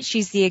Westgate.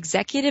 She's the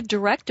Executive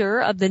Director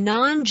of the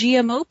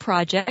Non-GMO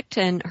Project,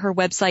 and her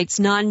website's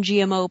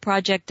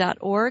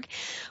nongmoproject.org.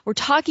 We're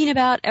talking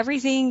about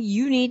everything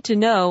you need to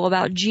know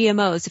about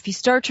GMOs. If you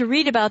start to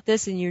read about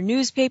this in your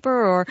newspaper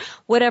or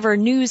whatever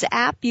news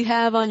app you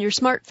have on your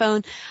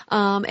smartphone,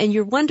 and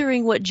you're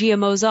wondering what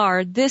GMOs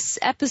are, this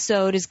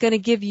episode is going to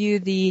give you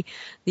the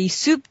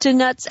soup to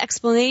nuts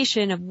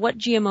explanation of what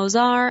GMOs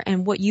are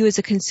and what you as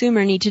a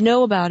consumer need to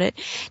know about it.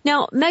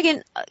 Now,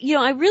 Megan,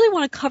 I really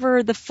want to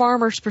cover the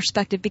farmer's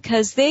perspective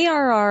because they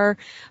are our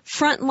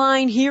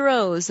frontline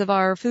heroes of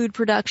our food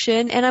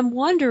production. And I'm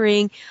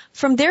wondering,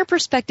 from their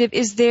perspective,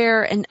 is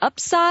there an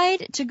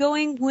upside to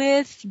going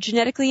with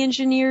genetically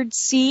engineered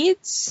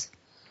seeds?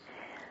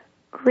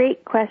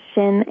 Great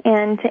question.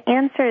 And to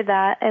answer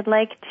that, I'd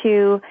like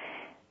to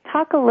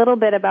talk a little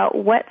bit about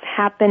what's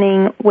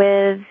happening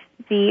with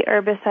the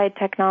herbicide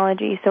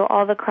technology, so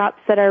all the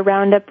crops that are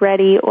Roundup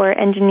ready or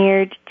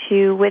engineered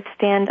to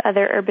withstand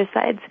other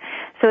herbicides.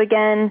 So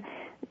again,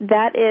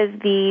 that is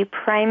the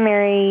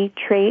primary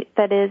trait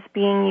that is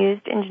being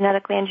used in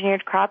genetically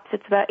engineered crops.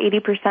 It's about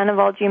 80% of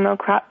all GMO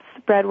crops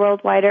bred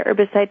worldwide are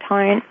herbicide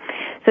tolerant.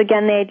 So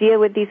again, the idea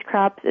with these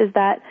crops is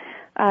that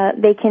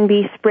they can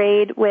be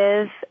sprayed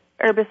with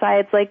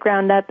herbicides like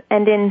Roundup,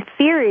 and in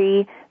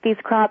theory, these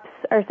crops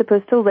are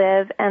supposed to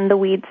live and the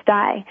weeds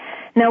die.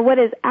 Now, what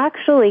is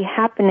actually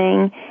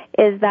happening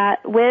is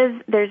that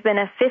there's been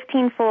a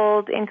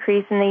 15-fold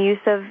increase in the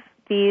use of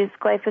these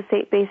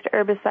glyphosate-based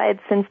herbicides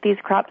since these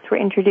crops were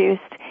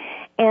introduced.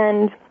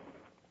 And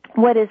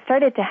what has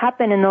started to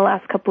happen in the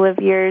last couple of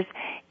years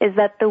is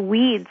that the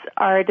weeds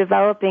are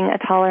developing a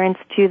tolerance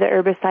to the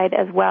herbicide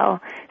as well.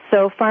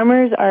 So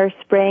farmers are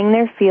spraying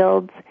their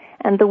fields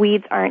and the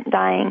weeds aren't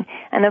dying.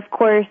 And of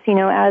course,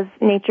 as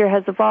nature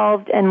has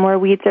evolved and more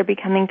weeds are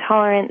becoming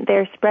tolerant,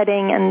 they're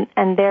spreading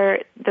and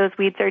those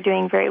weeds are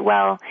doing very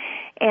well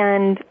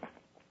and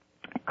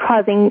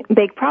causing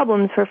big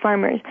problems for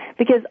farmers.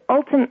 Because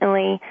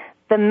ultimately,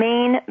 the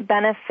main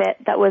benefit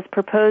that was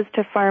proposed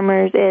to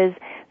farmers is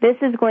this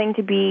is going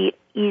to be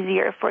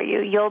easier for you.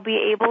 You'll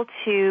be able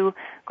to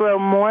grow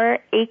more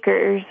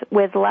acres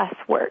with less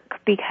work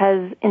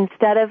because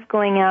instead of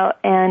going out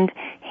and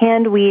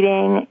hand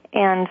weeding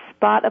and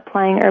spot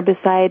applying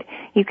herbicide,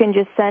 you can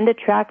just send a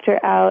tractor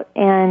out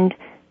and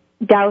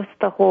douse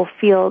the whole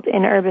field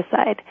in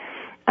herbicide.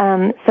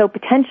 So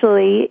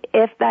potentially,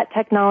 if that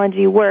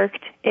technology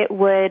worked, it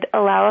would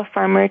allow a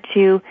farmer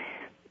to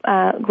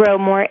grow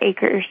more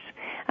acres.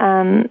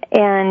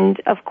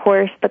 And of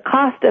course, the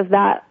cost of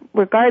that,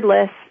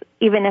 regardless,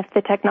 even if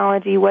the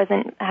technology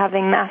wasn't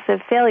having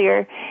massive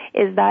failure,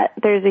 is that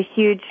there's a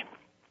huge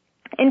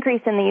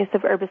increase in the use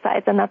of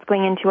herbicides, and that's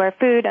going into our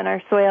food and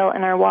our soil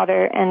and our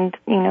water and,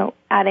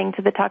 adding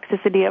to the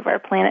toxicity of our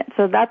planet.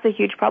 So that's a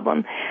huge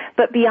problem.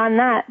 But beyond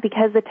that,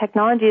 because the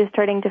technology is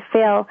starting to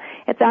fail,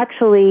 it's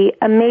actually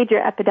a major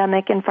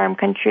epidemic in farm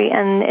country,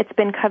 and it's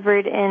been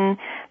covered in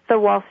the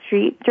Wall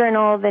Street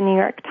Journal, the New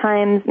York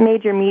Times.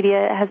 Major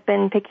media has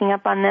been picking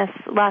up on this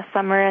last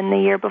summer and the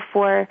year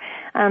before,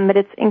 but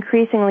it's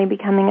increasingly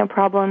becoming a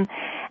problem.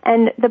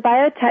 And the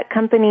biotech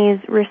companies'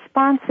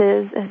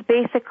 responses has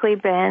basically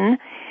been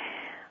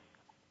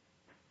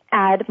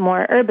add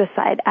more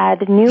herbicide,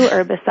 add new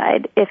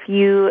herbicide. If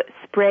you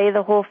spray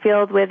the whole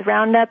field with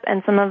Roundup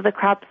and some of the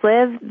crops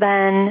live,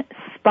 then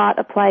spot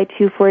apply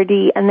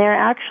 2,4-D. And they're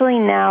actually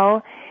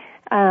now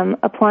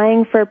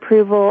applying for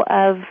approval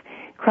of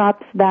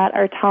crops that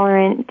are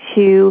tolerant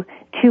to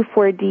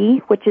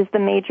 2,4-D, which is the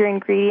major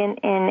ingredient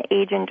in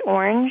Agent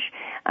Orange,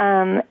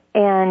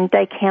 and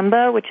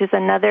dicamba, which is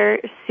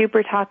another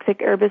super toxic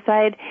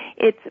herbicide.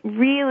 It's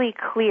really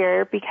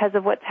clear, because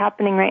of what's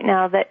happening right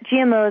now, that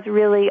GMOs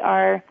really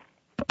are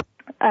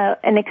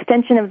an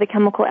extension of the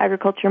chemical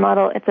agriculture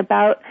model. It's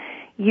about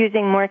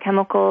using more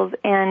chemicals,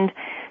 and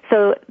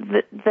so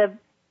the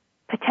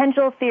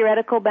potential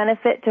theoretical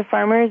benefit to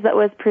farmers that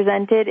was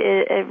presented,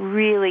 it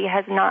really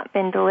has not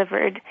been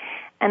delivered.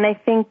 And I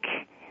think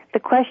the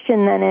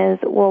question then is,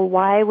 well,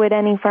 why would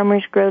any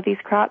farmers grow these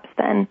crops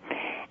then?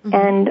 Mm-hmm.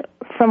 And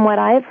from what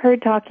I've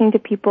heard talking to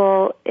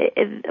people,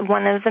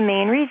 one of the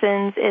main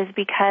reasons is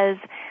because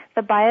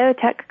the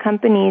biotech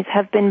companies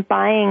have been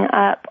buying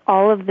up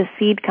all of the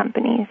seed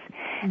companies.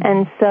 Mm-hmm.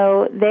 And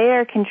so they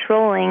are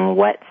controlling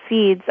what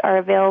seeds are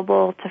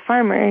available to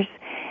farmers.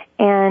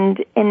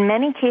 And in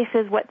many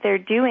cases, what they're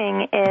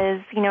doing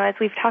is, as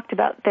we've talked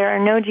about, there are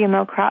no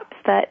GMO crops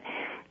that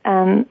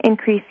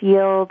increase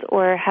yield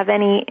or have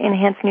any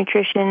enhanced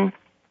nutrition.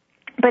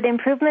 But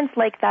improvements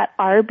like that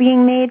are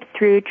being made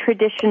through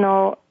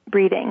traditional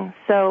breeding,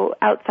 so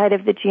outside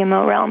of the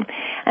GMO realm.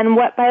 And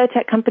what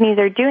biotech companies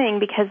are doing,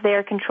 because they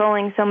are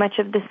controlling so much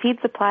of the seed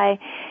supply,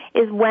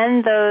 is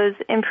when those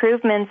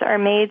improvements are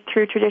made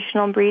through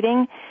traditional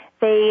breeding,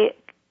 they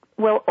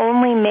will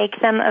only make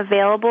them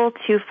available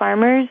to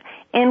farmers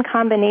in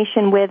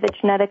combination with a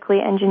genetically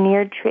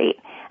engineered trait.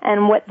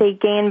 And what they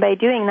gain by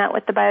doing that,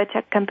 what the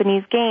biotech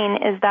companies gain,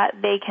 is that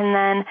they can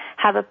then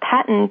have a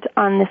patent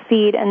on the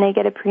seed and they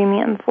get a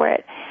premium for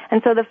it.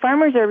 And so the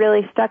farmers are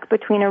really stuck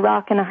between a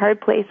rock and a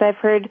hard place. I've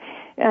heard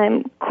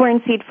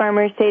corn seed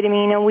farmers say to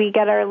me, we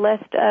get our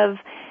list of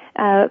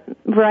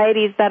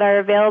varieties that are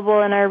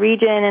available in our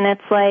region, and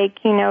it's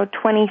like,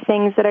 20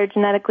 things that are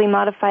genetically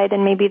modified,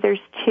 and maybe there's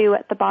 2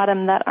 at the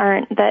bottom that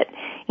aren't, that,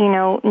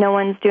 no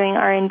one's doing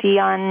R&D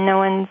on, no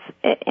one's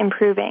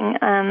improving.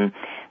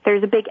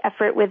 There's a big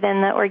effort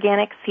within the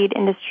organic seed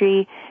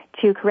industry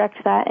to correct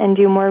that and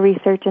do more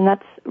research, and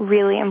that's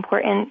really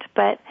important.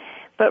 But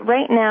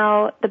right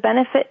now, the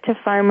benefit to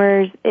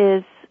farmers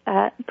is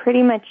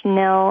pretty much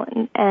nil,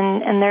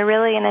 and they're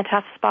really in a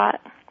tough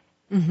spot.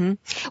 Mm-hmm.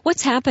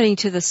 What's happening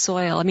to the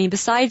soil? I mean,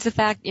 besides the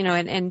fact,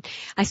 and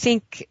I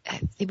think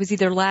it was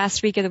either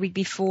last week or the week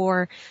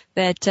before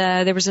that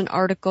there was an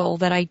article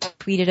that I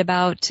tweeted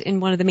about in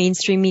one of the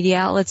mainstream media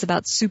outlets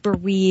about super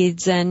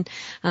weeds and,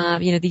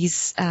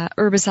 these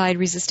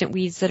herbicide-resistant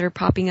weeds that are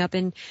popping up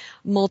in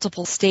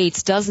multiple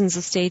states, dozens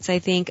of states, I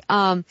think.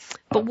 But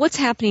what's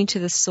happening to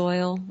the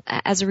soil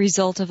as a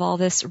result of all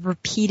this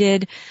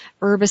repeated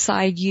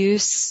herbicide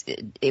use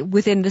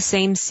within the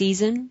same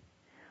season?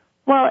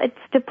 Well, it's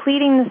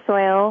depleting the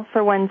soil,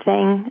 for one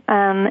thing,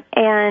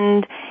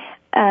 and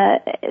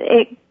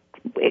it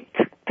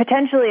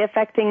potentially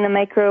affecting the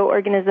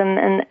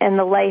microorganism and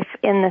the life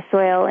in the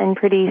soil in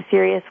pretty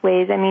serious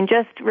ways. I mean,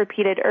 just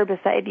repeated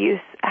herbicide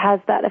use has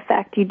that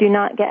effect. You do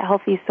not get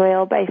healthy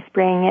soil by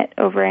spraying it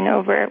over and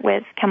over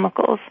with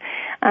chemicals.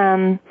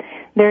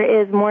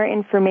 There is more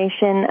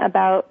information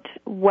about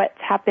what's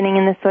happening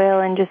in the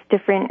soil and just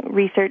different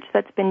research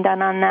that's been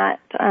done on that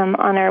on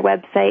our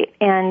website,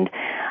 and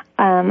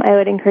I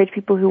would encourage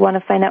people who want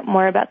to find out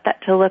more about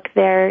that to look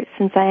there.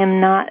 Since I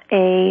am not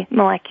a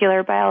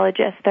molecular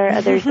biologist, there are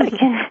others that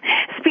can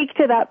speak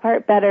to that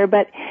part better.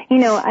 But,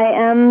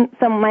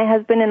 my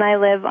husband and I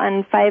live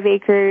on 5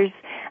 acres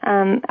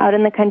out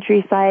in the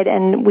countryside,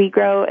 and we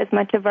grow as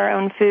much of our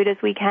own food as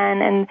we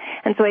can,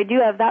 and so I do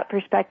have that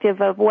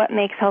perspective of what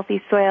makes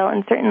healthy soil,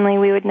 and certainly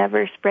we would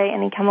never spray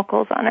any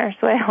chemicals on our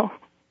soil.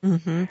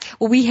 Mm-hmm.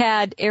 Well, we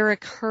had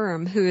Eric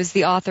Herm, who is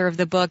the author of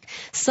the book,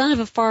 Son of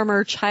a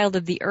Farmer, Child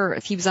of the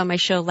Earth. He was on my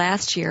show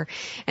last year,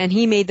 and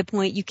he made the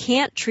point, you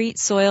can't treat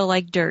soil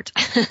like dirt.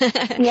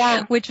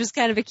 Yeah. Which was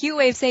kind of a cute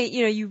way of saying,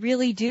 you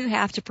really do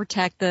have to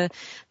protect the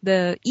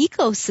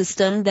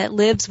ecosystem that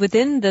lives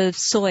within the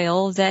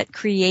soil that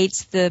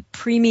creates the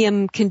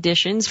premium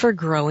conditions for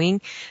growing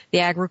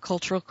the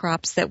agricultural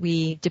crops that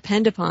we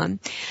depend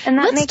upon. And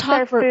that makes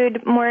our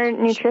food more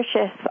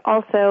nutritious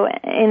also,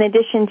 in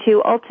addition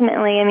to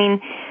ultimately,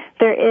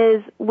 there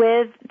is,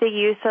 with the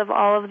use of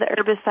all of the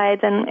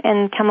herbicides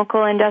and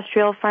chemical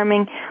industrial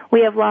farming,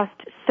 we have lost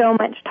so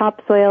much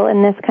topsoil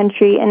in this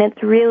country, and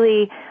it's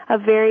really a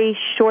very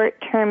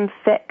short-term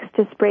fix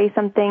to spray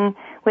something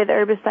with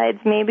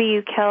herbicides. Maybe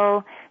you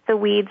kill the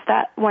weeds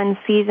that one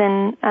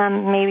season,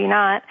 maybe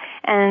not,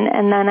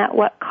 and then at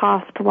what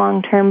cost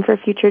long-term for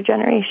future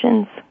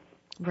generations.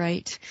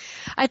 Right.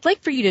 I'd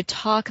like for you to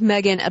talk,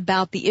 Megan,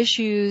 about the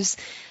issues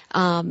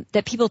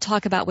that people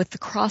talk about with the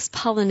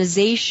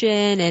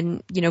cross-pollination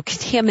and,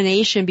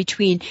 contamination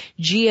between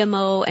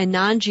GMO and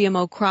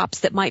non-GMO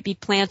crops that might be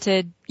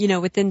planted,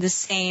 within the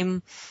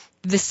same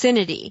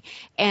vicinity,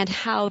 and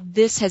how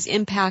this has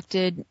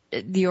impacted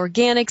the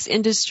organics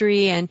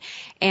industry and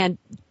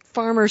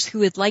farmers who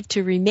would like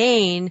to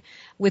remain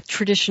with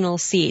traditional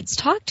seeds.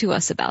 Talk to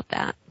us about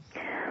that.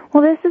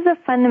 Well, this is a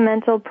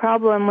fundamental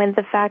problem with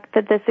the fact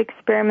that this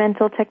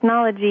experimental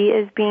technology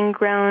is being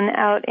grown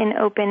out in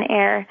open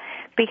air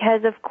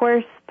because, of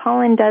course,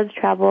 pollen does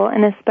travel,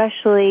 and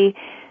especially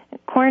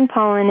corn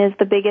pollen is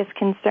the biggest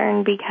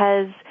concern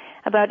because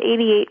about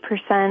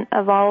 88%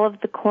 of all of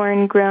the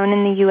corn grown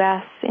in the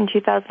U.S. in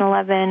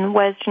 2011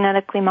 was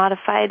genetically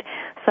modified.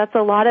 So that's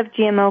a lot of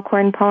GMO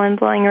corn pollen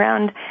blowing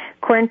around.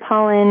 Corn is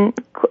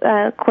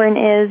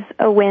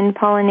a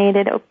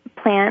wind-pollinated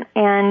plant,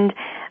 and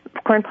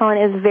corn pollen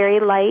is very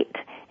light.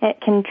 It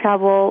can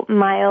travel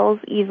miles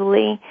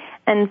easily.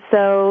 And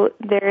so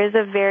there is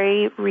a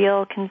very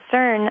real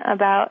concern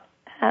about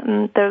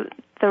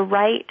the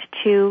right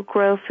to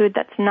grow food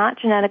that's not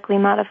genetically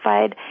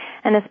modified,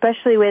 and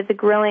especially with the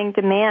growing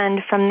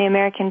demand from the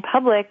American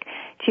public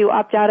to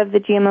opt out of the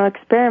GMO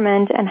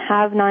experiment and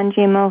have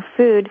non-GMO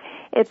food,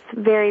 it's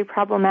very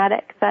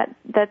problematic that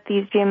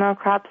these GMO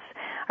crops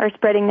are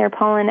spreading their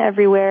pollen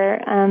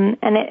everywhere, and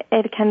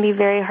it can be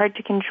very hard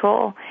to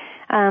control.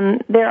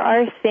 There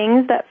are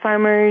things that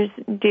farmers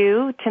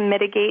do to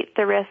mitigate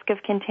the risk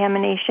of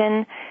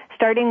contamination,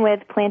 starting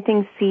with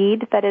planting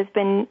seed that has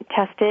been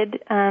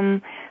tested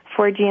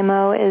for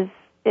GMO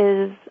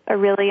is a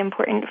really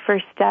important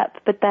first step.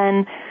 But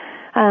then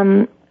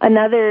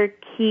another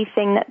key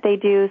thing that they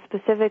do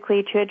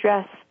specifically to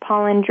address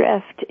pollen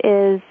drift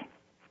is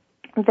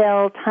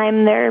they'll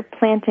time their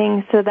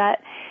planting so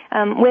that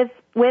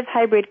with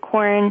hybrid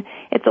corn,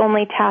 it's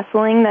only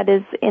tasseling that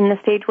is in the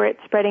stage where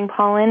it's spreading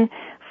pollen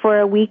for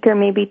a week or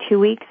maybe 2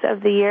 weeks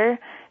of the year.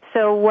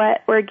 So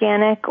what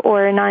organic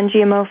or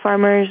non-GMO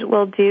farmers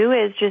will do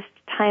is just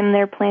time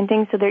their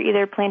planting, so they're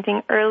either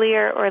planting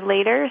earlier or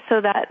later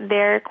so that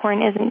their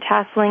corn isn't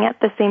tasseling at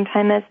the same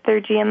time as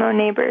their GMO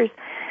neighbors.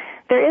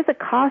 There is a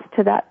cost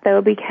to that,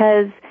 though,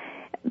 because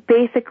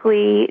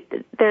basically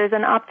there's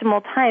an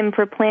optimal time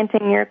for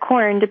planting your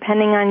corn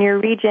depending on your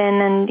region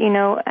and,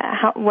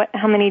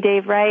 how many day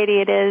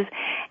variety it is.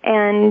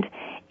 And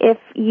if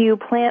you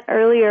plant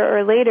earlier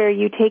or later,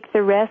 you take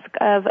the risk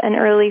of an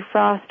early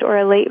frost or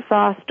a late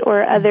frost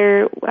or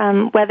other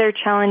weather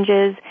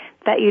challenges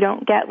that you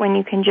don't get when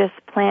you can just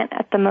plant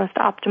at the most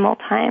optimal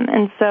time.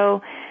 And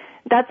so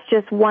that's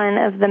just one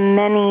of the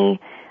many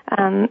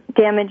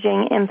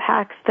damaging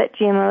impacts that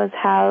GMOs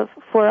have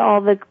for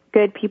all the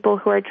good people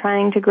who are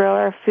trying to grow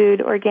our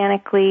food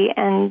organically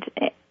and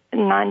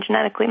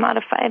non-genetically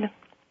modified.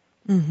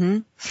 Mm-hmm.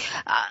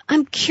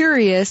 I'm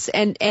curious,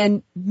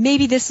 and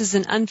maybe this is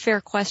an unfair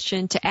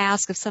question to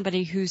ask of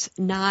somebody who's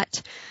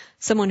not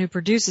someone who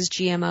produces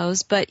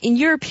GMOs, but in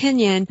your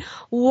opinion,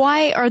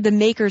 why are the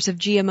makers of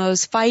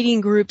GMOs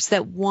fighting groups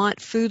that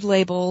want food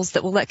labels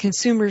that will let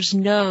consumers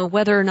know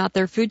whether or not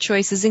their food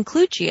choices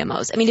include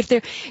GMOs? I mean, if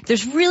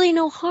there's really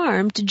no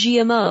harm to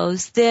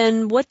GMOs,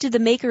 then what do the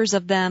makers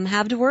of them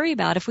have to worry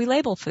about if we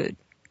label food?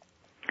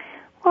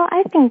 Well,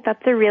 I think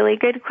that's a really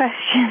good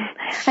question.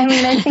 I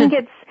mean, I think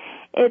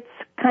it's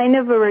kind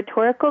of a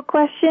rhetorical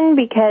question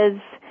because,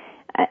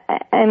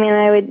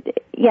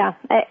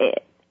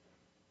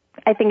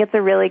 I think it's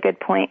a really good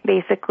point,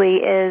 basically,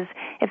 is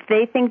if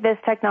they think this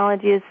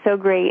technology is so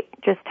great,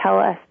 just tell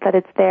us that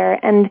it's there.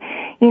 And,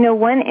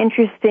 one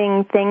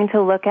interesting thing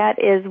to look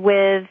at is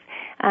with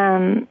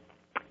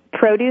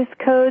produce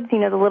codes, the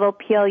little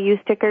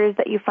PLU stickers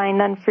that you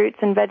find on fruits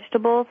and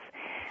vegetables.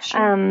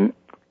 Sure.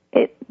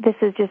 This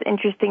is just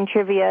interesting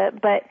trivia,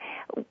 but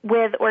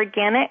with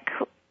organic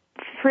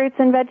fruits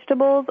and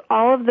vegetables,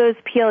 all of those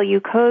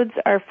PLU codes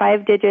are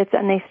 5 digits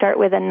and they start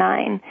with a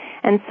 9.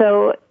 And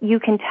so you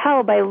can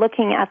tell by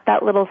looking at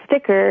that little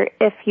sticker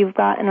if you've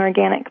got an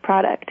organic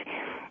product.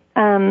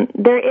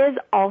 There is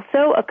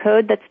also a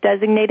code that's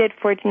designated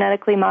for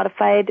genetically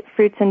modified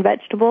fruits and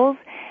vegetables,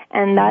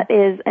 and that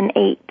is an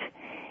 8.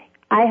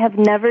 I have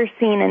never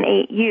seen an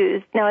 8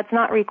 used. Now, it's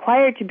not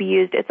required to be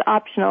used. It's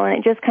optional, and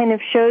it just kind of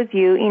shows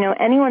you,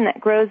 anyone that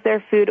grows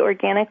their food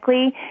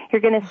organically,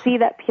 you're going to see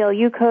that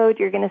PLU code.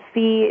 You're going to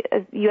see a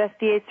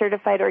USDA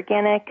certified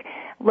organic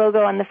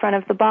logo on the front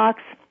of the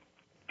box.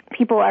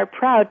 People are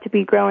proud to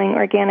be growing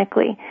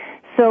organically.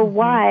 So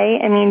why,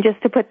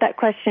 just to put that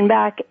question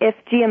back, if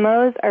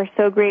GMOs are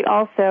so great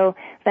also,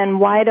 then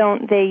why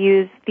don't they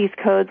use these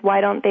codes?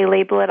 Why don't they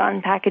label it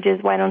on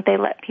packages? Why don't they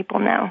let people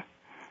know?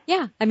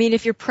 Yeah,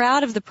 if you're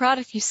proud of the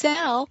product you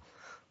sell,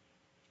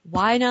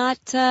 why not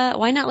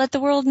let the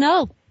world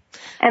know?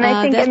 And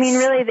I think,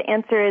 really the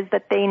answer is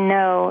that they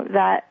know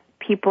that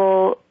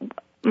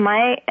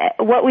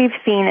what we've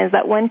seen is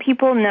that when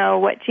people know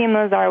what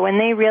GMOs are, when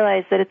they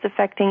realize that it's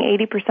affecting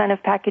 80%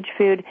 of packaged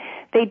food,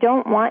 they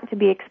don't want to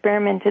be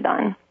experimented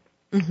on.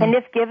 Mm-hmm. And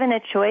if given a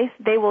choice,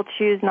 they will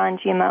choose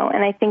non-GMO.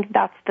 And I think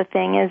that's the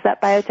thing, is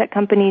that biotech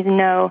companies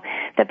know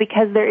that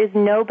because there is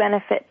no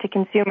benefit to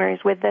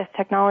consumers with this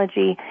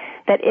technology,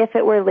 that if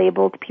it were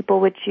labeled,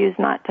 people would choose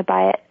not to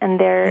buy it. And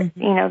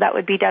that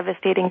would be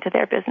devastating to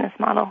their business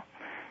model.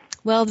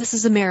 Well, this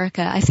is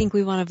America. I think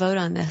we want to vote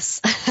on this.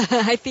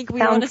 I think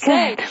we want to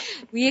say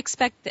we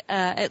expect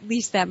at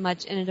least that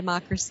much in a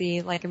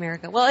democracy like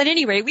America. Well, at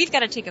any rate, we've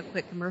got to take a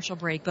quick commercial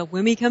break, but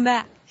when we come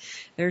back,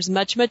 there's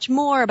much, much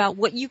more about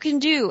what you can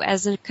do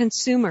as a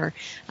consumer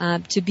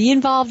to be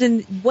involved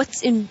in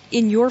what's in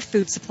your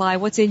food supply,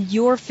 what's in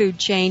your food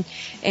chain,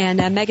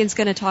 and Megan's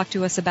going to talk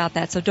to us about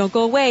that. So don't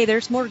go away.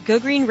 There's more Go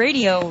Green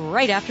Radio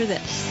right after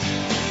this.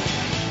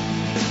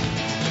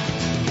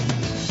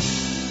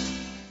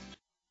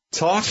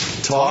 Talk,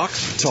 talk,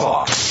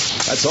 talk.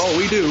 That's all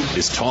we do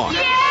is talk.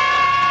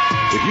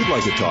 If you'd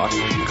like to talk,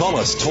 call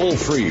us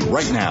toll-free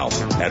right now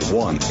at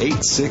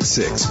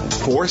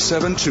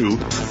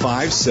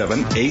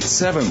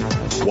 1-866-472-5787.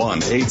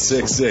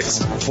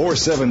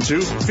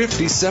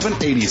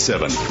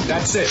 1-866-472-5787.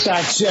 That's it.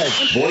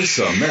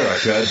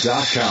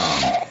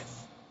 VoiceAmerica.com.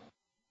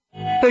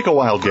 Take a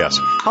wild guess.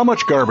 How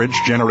much garbage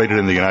generated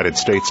in the United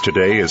States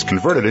today is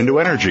converted into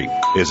energy?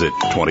 Is it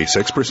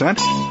 26%,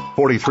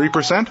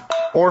 43%,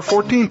 or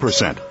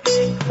 14%?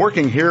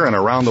 Working here and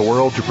around the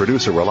world to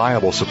produce a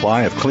reliable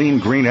supply of clean,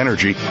 green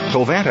energy,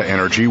 Covanta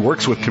Energy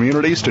works with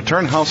communities to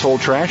turn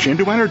household trash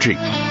into energy.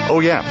 Oh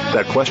yeah,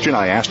 that question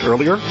I asked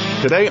earlier?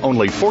 Today,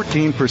 only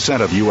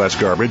 14% of U.S.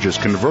 garbage is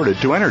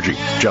converted to energy.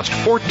 Just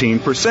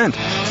 14%.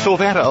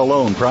 Covanta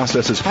alone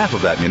processes half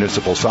of that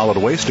municipal solid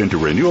waste into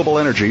renewable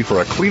energy for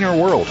a cleaner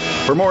world.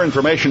 For more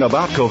information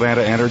about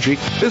Covanta Energy,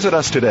 visit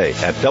us today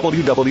at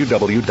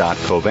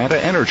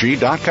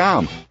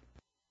www.covantaenergy.com.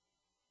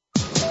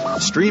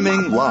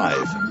 Streaming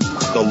live,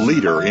 the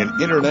leader in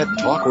Internet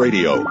talk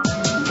radio,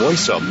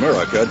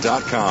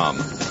 VoiceAmerica.com.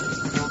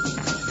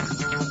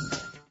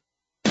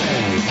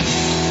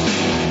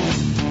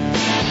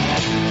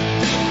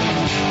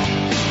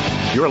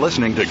 You're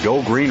listening to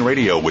Go Green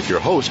Radio with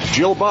your host,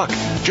 Jill Buck.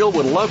 Jill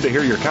would love to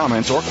hear your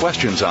comments or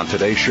questions on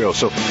today's show,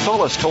 so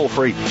call us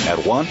toll-free at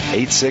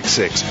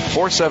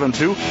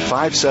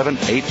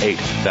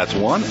 1-866-472-5788. That's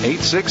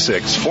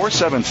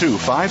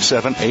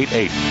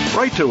 1-866-472-5788.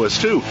 Write to us,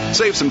 too.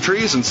 Save some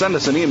trees and send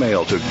us an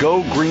email to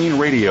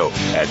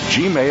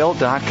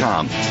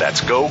gogreenradio@gmail.com.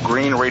 That's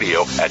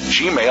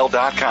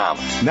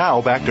gogreenradio@gmail.com.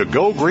 Now back to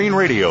Go Green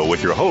Radio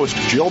with your host,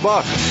 Jill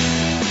Buck.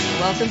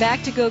 Welcome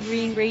back to Go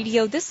Green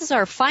Radio. This is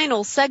our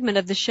final segment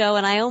of the show,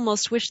 and I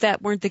almost wish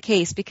that weren't the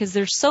case because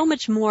there's so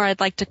much more I'd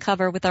like to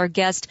cover with our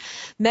guest,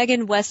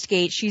 Megan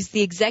Westgate. She's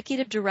the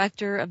executive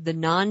director of the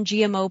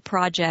Non-GMO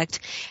Project,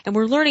 and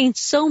we're learning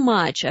so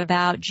much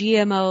about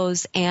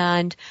GMOs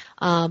and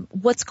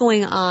what's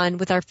going on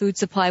with our food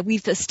supply.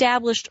 We've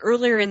established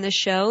earlier in the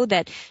show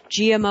that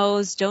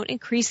GMOs don't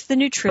increase the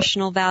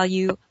nutritional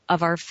value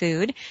of our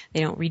food.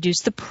 They don't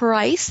reduce the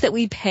price that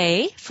we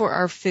pay for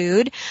our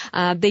food.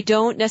 They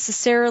don't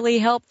necessarily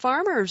help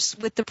farmers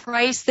with the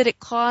price that it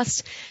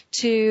costs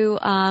to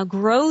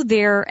grow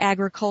their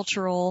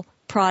agricultural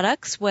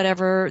products,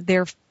 whatever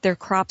their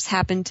crops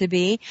happen to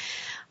be.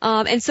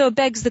 And so it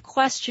begs the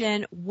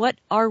question, what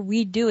are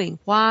we doing?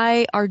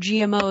 Why are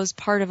GMOs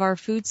part of our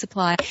food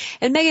supply?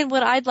 And Megan,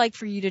 what I'd like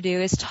for you to do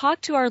is talk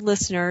to our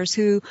listeners,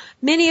 who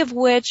many of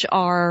which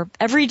are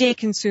everyday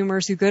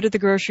consumers who go to the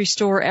grocery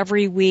store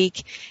every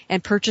week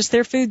and purchase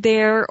their food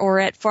there or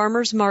at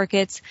farmers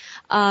markets.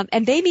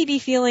 And they may be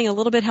feeling a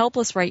little bit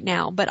helpless right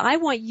now, but I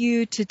want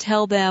you to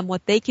tell them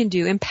what they can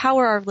do,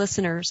 empower our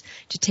listeners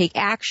to take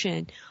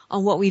action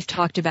on what we've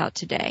talked about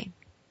today.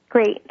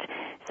 Great.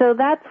 So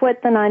that's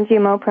what the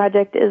Non-GMO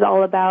Project is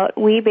all about.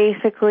 We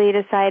basically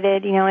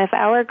decided, if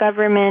our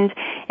government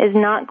is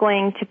not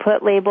going to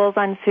put labels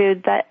on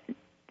food that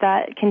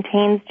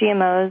contains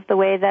GMOs the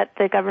way that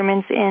the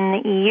governments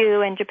in the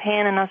EU and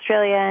Japan and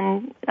Australia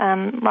and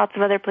lots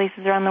of other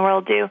places around the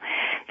world do,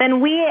 then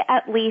we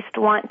at least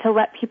want to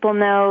let people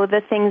know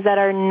the things that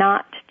are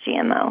not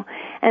GMO.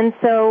 And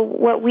so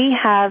what we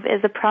have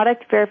is a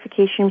product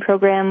verification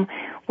program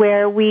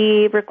where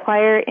we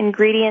require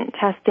ingredient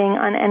testing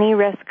on any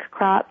risk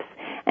crops.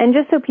 And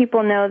just so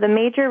people know, the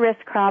major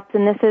risk crops,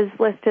 and this is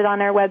listed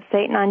on our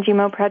website,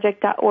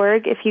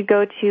 nongmoproject.org. If you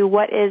go to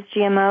what is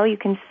GMO, you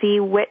can see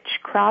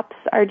which crops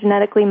are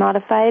genetically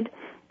modified.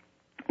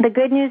 The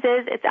good news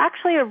is it's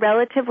actually a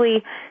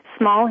relatively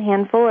small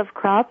handful of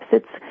crops.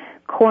 It's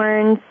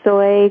corn,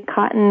 soy,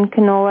 cotton,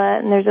 canola,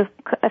 and there's a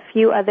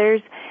few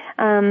others.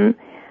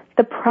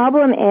 The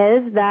problem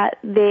is that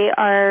they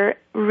are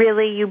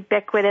really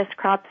ubiquitous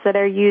crops that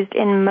are used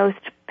in most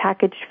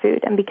packaged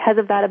food. And because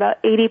of that,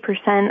 about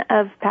 80%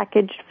 of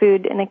packaged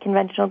food in a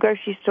conventional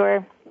grocery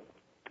store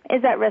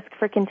is at risk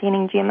for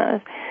containing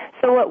GMOs.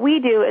 So what we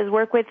do is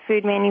work with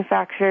food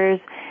manufacturers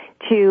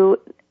to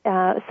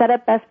set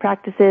up best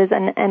practices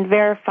and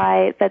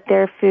verify that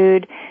their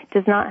food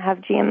does not have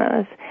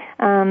GMOs.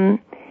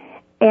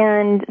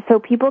 And so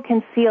people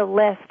can see a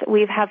list.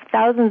 We have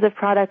thousands of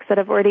products that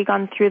have already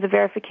gone through the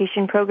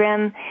verification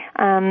program.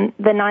 The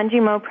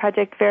Non-GMO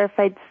Project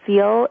Verified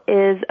Seal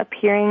is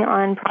appearing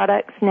on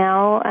products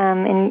now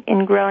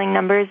in growing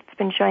numbers. It's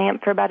been showing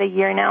up for about a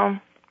year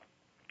now.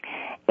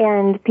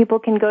 And people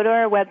can go to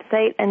our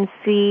website and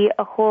see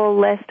a whole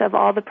list of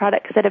all the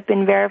products that have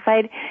been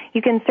verified.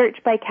 You can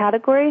search by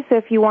category. So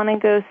if you want to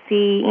go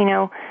see,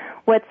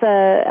 what's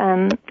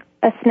a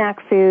snack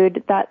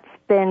food that's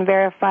been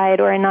verified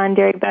or a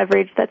non-dairy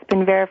beverage that's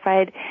been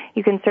verified,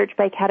 you can search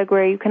by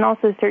category. You can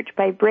also search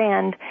by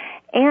brand.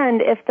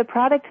 And if the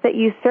product that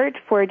you search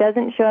for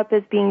doesn't show up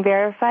as being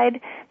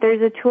verified,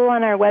 there's a tool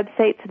on our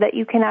website so that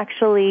you can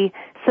actually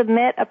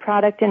submit a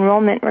product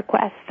enrollment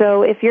request.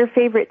 So if your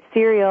favorite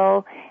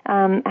cereal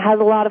has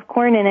a lot of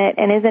corn in it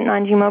and isn't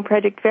Non-GMO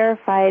Project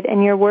verified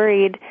and you're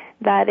worried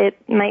that it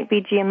might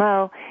be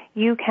GMO,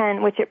 you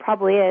can, which it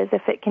probably is,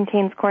 if it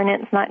contains corn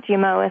and it's not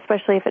GMO,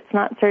 especially if it's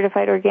not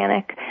certified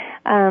organic,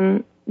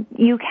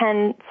 you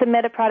can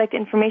submit a product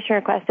information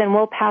request and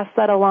we'll pass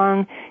that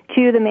along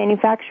to the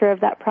manufacturer of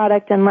that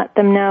product and let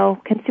them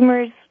know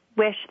consumers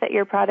wish that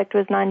your product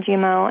was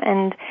non-GMO.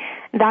 And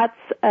that's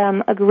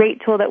a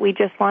great tool that we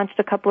just launched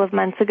a couple of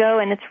months ago,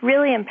 and it's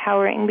really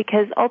empowering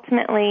because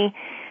ultimately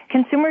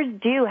consumers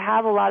do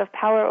have a lot of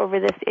power over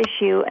this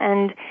issue,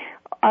 and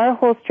our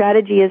whole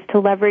strategy is to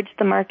leverage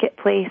the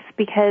marketplace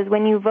because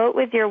when you vote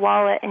with your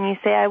wallet and you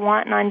say, I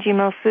want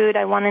non-GMO food,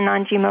 I want a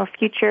non-GMO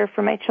future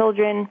for my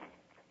children,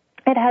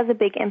 it has a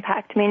big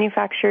impact.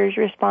 Manufacturers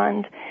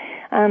respond.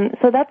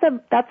 So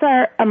that's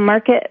a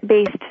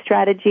market-based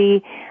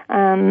strategy,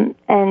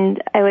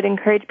 and I would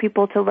encourage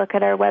people to look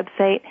at our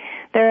website.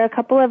 There are a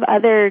couple of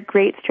other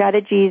great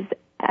strategies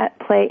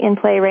in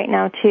play right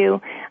now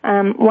too.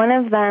 One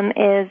of them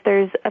is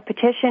there's a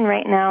petition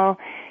right now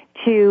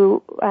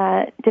to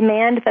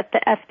demand that the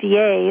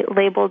FDA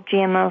label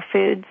GMO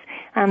foods.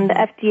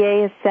 The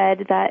FDA has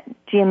said that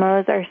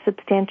GMOs are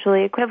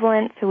substantially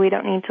equivalent, so we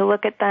don't need to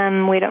look at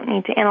them, we don't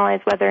need to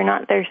analyze whether or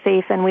not they're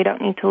safe, and we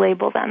don't need to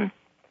label them.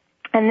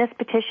 And this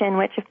petition,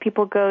 which if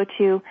people go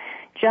to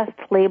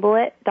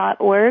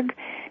justlabelit.org,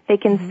 they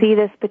can see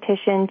this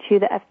petition to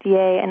the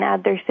FDA and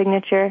add their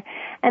signature.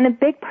 And a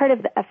big part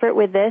of the effort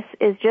with this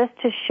is just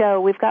to show,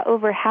 we've got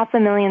over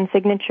 500,000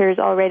 signatures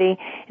already,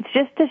 it's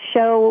just to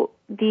show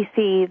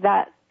DC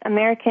that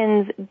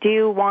Americans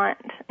do want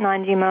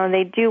non-GMO.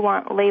 They do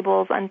want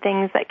labels on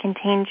things that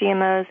contain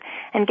GMOs,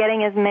 and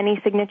getting as many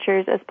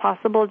signatures as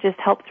possible just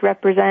helps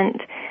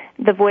represent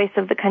the voice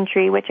of the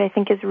country, which I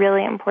think is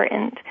really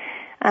important.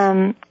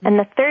 And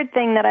the third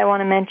thing that I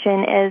want to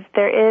mention is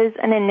there is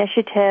an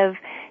initiative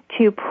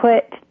to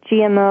put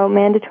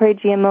mandatory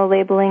GMO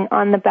labeling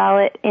on the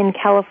ballot in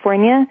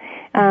California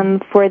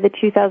for the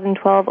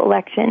 2012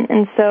 election.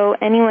 And so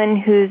anyone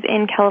who's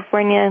in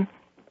California,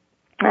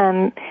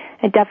 I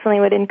definitely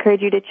would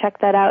encourage you to check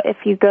that out.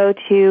 If you go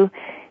to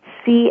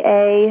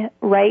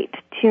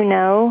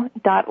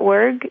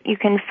carighttoKnow.org, you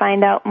can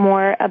find out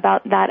more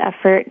about that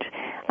effort.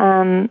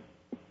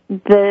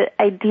 The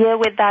idea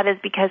with that is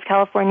because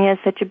California is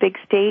such a big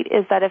state,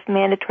 is that if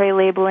mandatory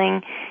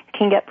labeling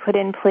can get put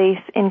in place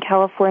in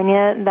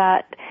California,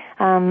 that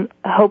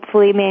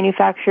hopefully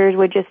manufacturers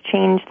would just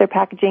change their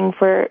packaging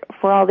for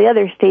all the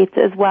other states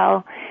as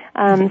well.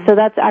 So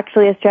that's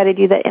actually a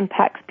strategy that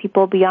impacts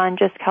people beyond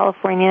just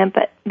California,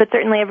 but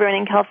certainly everyone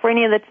in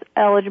California that's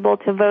eligible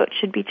to vote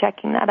should be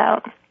checking that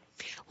out.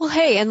 Well,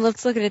 hey, and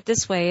let's look at it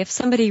this way. If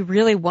somebody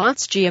really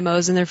wants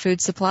GMOs in their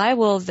food supply,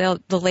 well, the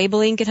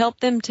labeling could help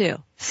them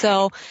too.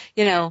 So,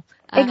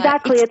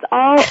 exactly. It's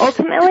all,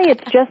 ultimately,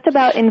 it's just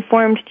about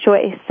informed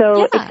choice.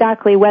 So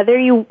exactly, whether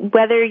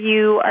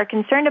you are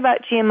concerned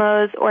about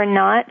GMOs or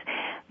not,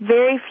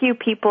 very few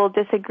people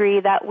disagree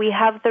that we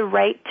have the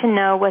right to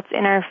know what's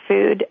in our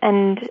food,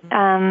 and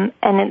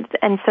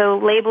so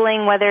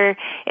labeling, whether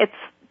it's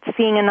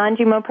seeing a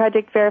non-GMO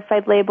Project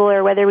verified label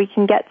or whether we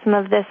can get some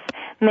of this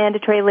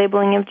mandatory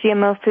labeling of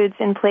GMO foods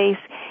in place,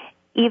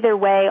 either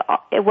way,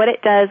 what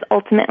it does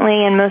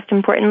ultimately and most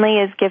importantly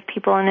is give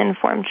people an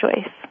informed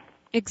choice.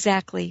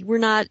 Exactly. We're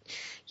not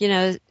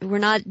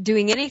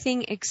doing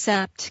anything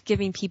except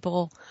giving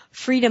people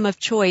freedom of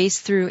choice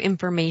through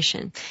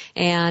information.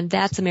 And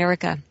that's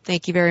America.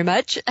 Thank you very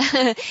much.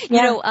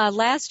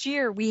 Last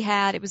year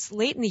it was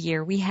late in the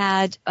year, we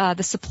had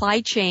the supply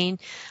chain,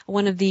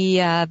 one of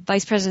the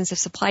vice presidents of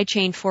supply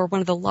chain for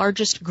one of the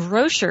largest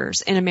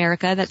grocers in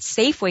America, that's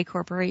Safeway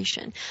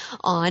Corporation,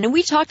 on. And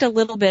we talked a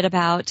little bit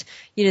about,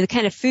 the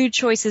kind of food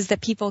choices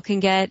that people can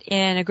get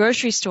in a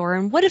grocery store.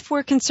 And what if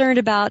we're concerned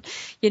about,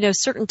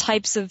 certain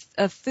types of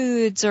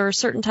foods or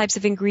certain types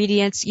of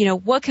ingredients?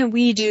 What can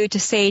we do to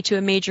say to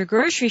a major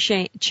grocery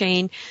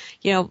chain,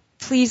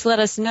 please let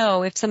us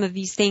know if some of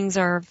these things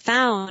are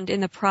found in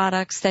the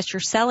products that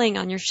you're selling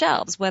on your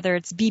shelves, whether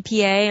it's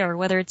BPA or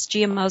whether it's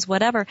GMOs,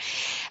 whatever.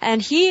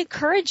 And he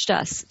encouraged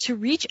us to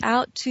reach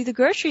out to the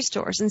grocery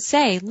stores and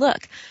say,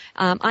 look,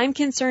 I'm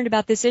concerned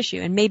about this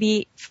issue. And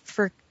maybe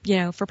for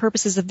for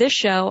purposes of this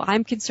show,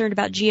 I'm concerned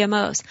about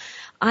GMOs.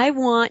 I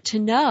want to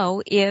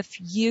know if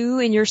you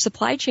and your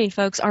supply chain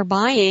folks are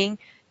buying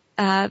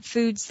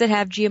foods that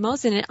have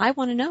GMOs in it. I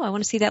want to know. I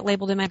want to see that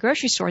labeled in my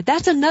grocery store.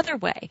 That's another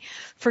way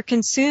for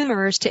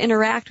consumers to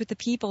interact with the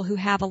people who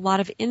have a lot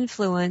of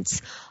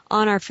influence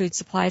on our food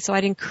supply. So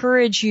I'd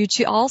encourage you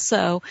to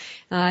also,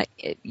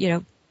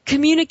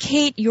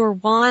 communicate your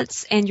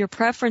wants and your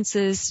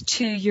preferences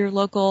to your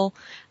local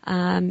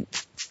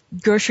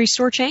grocery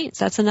store chains.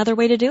 That's another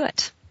way to do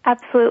it.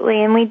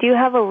 Absolutely. And we do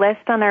have a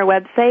list on our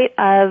website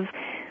of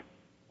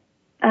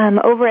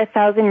over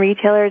 1,000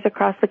 retailers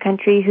across the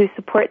country who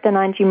support the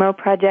Non-GMO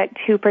Project,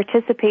 who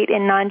participate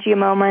in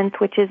Non-GMO Month,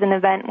 which is an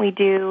event we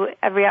do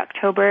every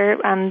October.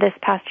 This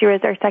past year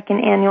is our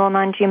second annual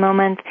Non-GMO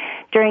Month.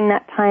 During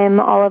that time,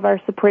 all of our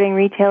supporting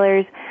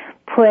retailers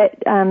put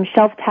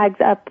shelf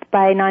tags up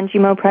by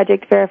Non-GMO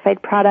Project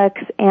verified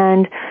products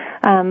and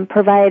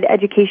provide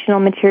educational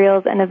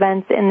materials and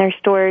events in their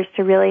stores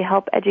to really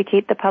help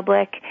educate the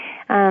public.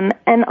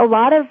 And a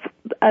lot of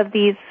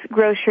these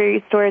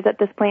grocery stores at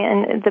this point,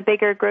 and the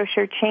bigger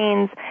grocer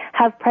chains,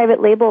 have private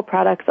label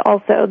products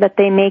also that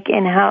they make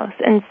in-house.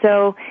 And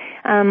so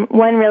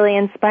one really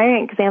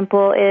inspiring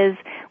example is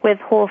with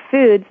Whole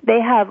Foods.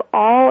 They have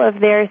all of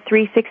their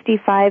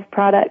 365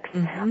 products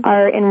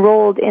are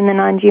enrolled in the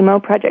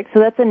Non-GMO Project.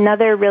 So that's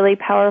another really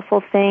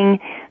powerful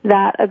thing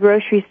that a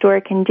grocery store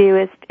can do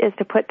is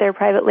to put their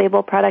private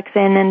label products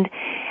in.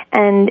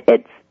 And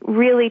it's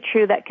really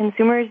true that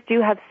consumers do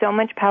have so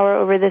much power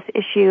over this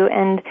issue,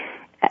 and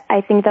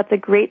I think that's a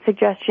great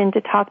suggestion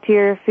to talk to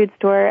your food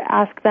store,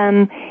 ask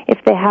them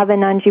if they have a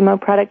non-GMO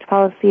product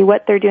policy,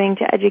 what they're doing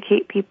to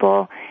educate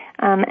people,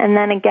 and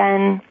then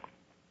again,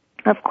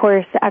 of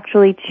course,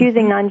 actually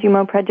choosing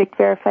non-GMO Project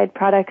verified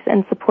products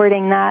and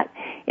supporting that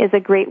is a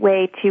great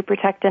way to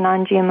protect a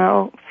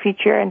non-GMO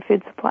future and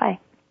food supply.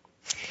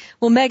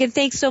 Well, Megan,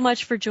 thanks so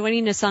much for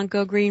joining us on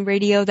Go Green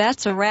Radio.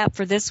 That's a wrap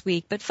for this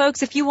week. But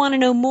folks, if you want to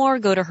know more,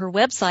 go to her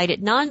website at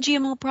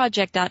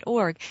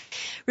nongmoproject.org.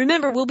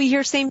 Remember, we'll be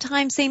here same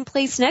time, same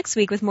place next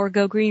week with more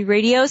Go Green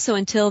Radio. So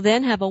until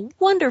then, have a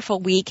wonderful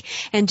week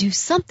and do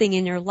something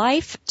in your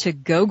life to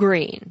go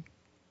green.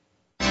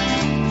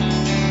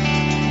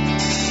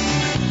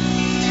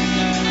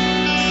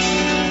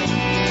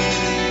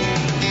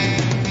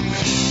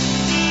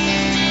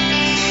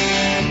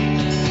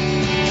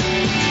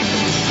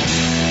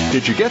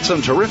 Did you get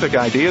some terrific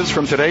ideas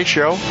from today's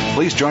show?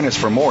 Please join us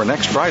for more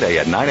next Friday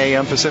at 9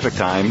 a.m. Pacific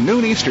Time,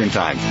 noon Eastern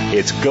Time.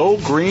 It's Go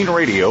Green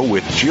Radio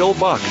with Jill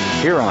Buck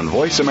here on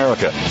Voice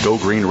America. Go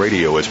Green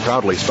Radio is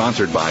proudly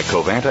sponsored by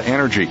Covanta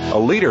Energy, a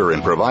leader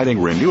in providing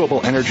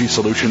renewable energy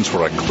solutions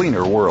for a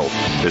cleaner world.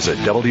 Visit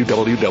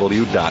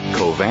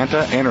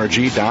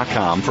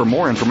www.covantaenergy.com for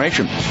more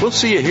information. We'll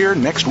see you here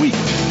next week.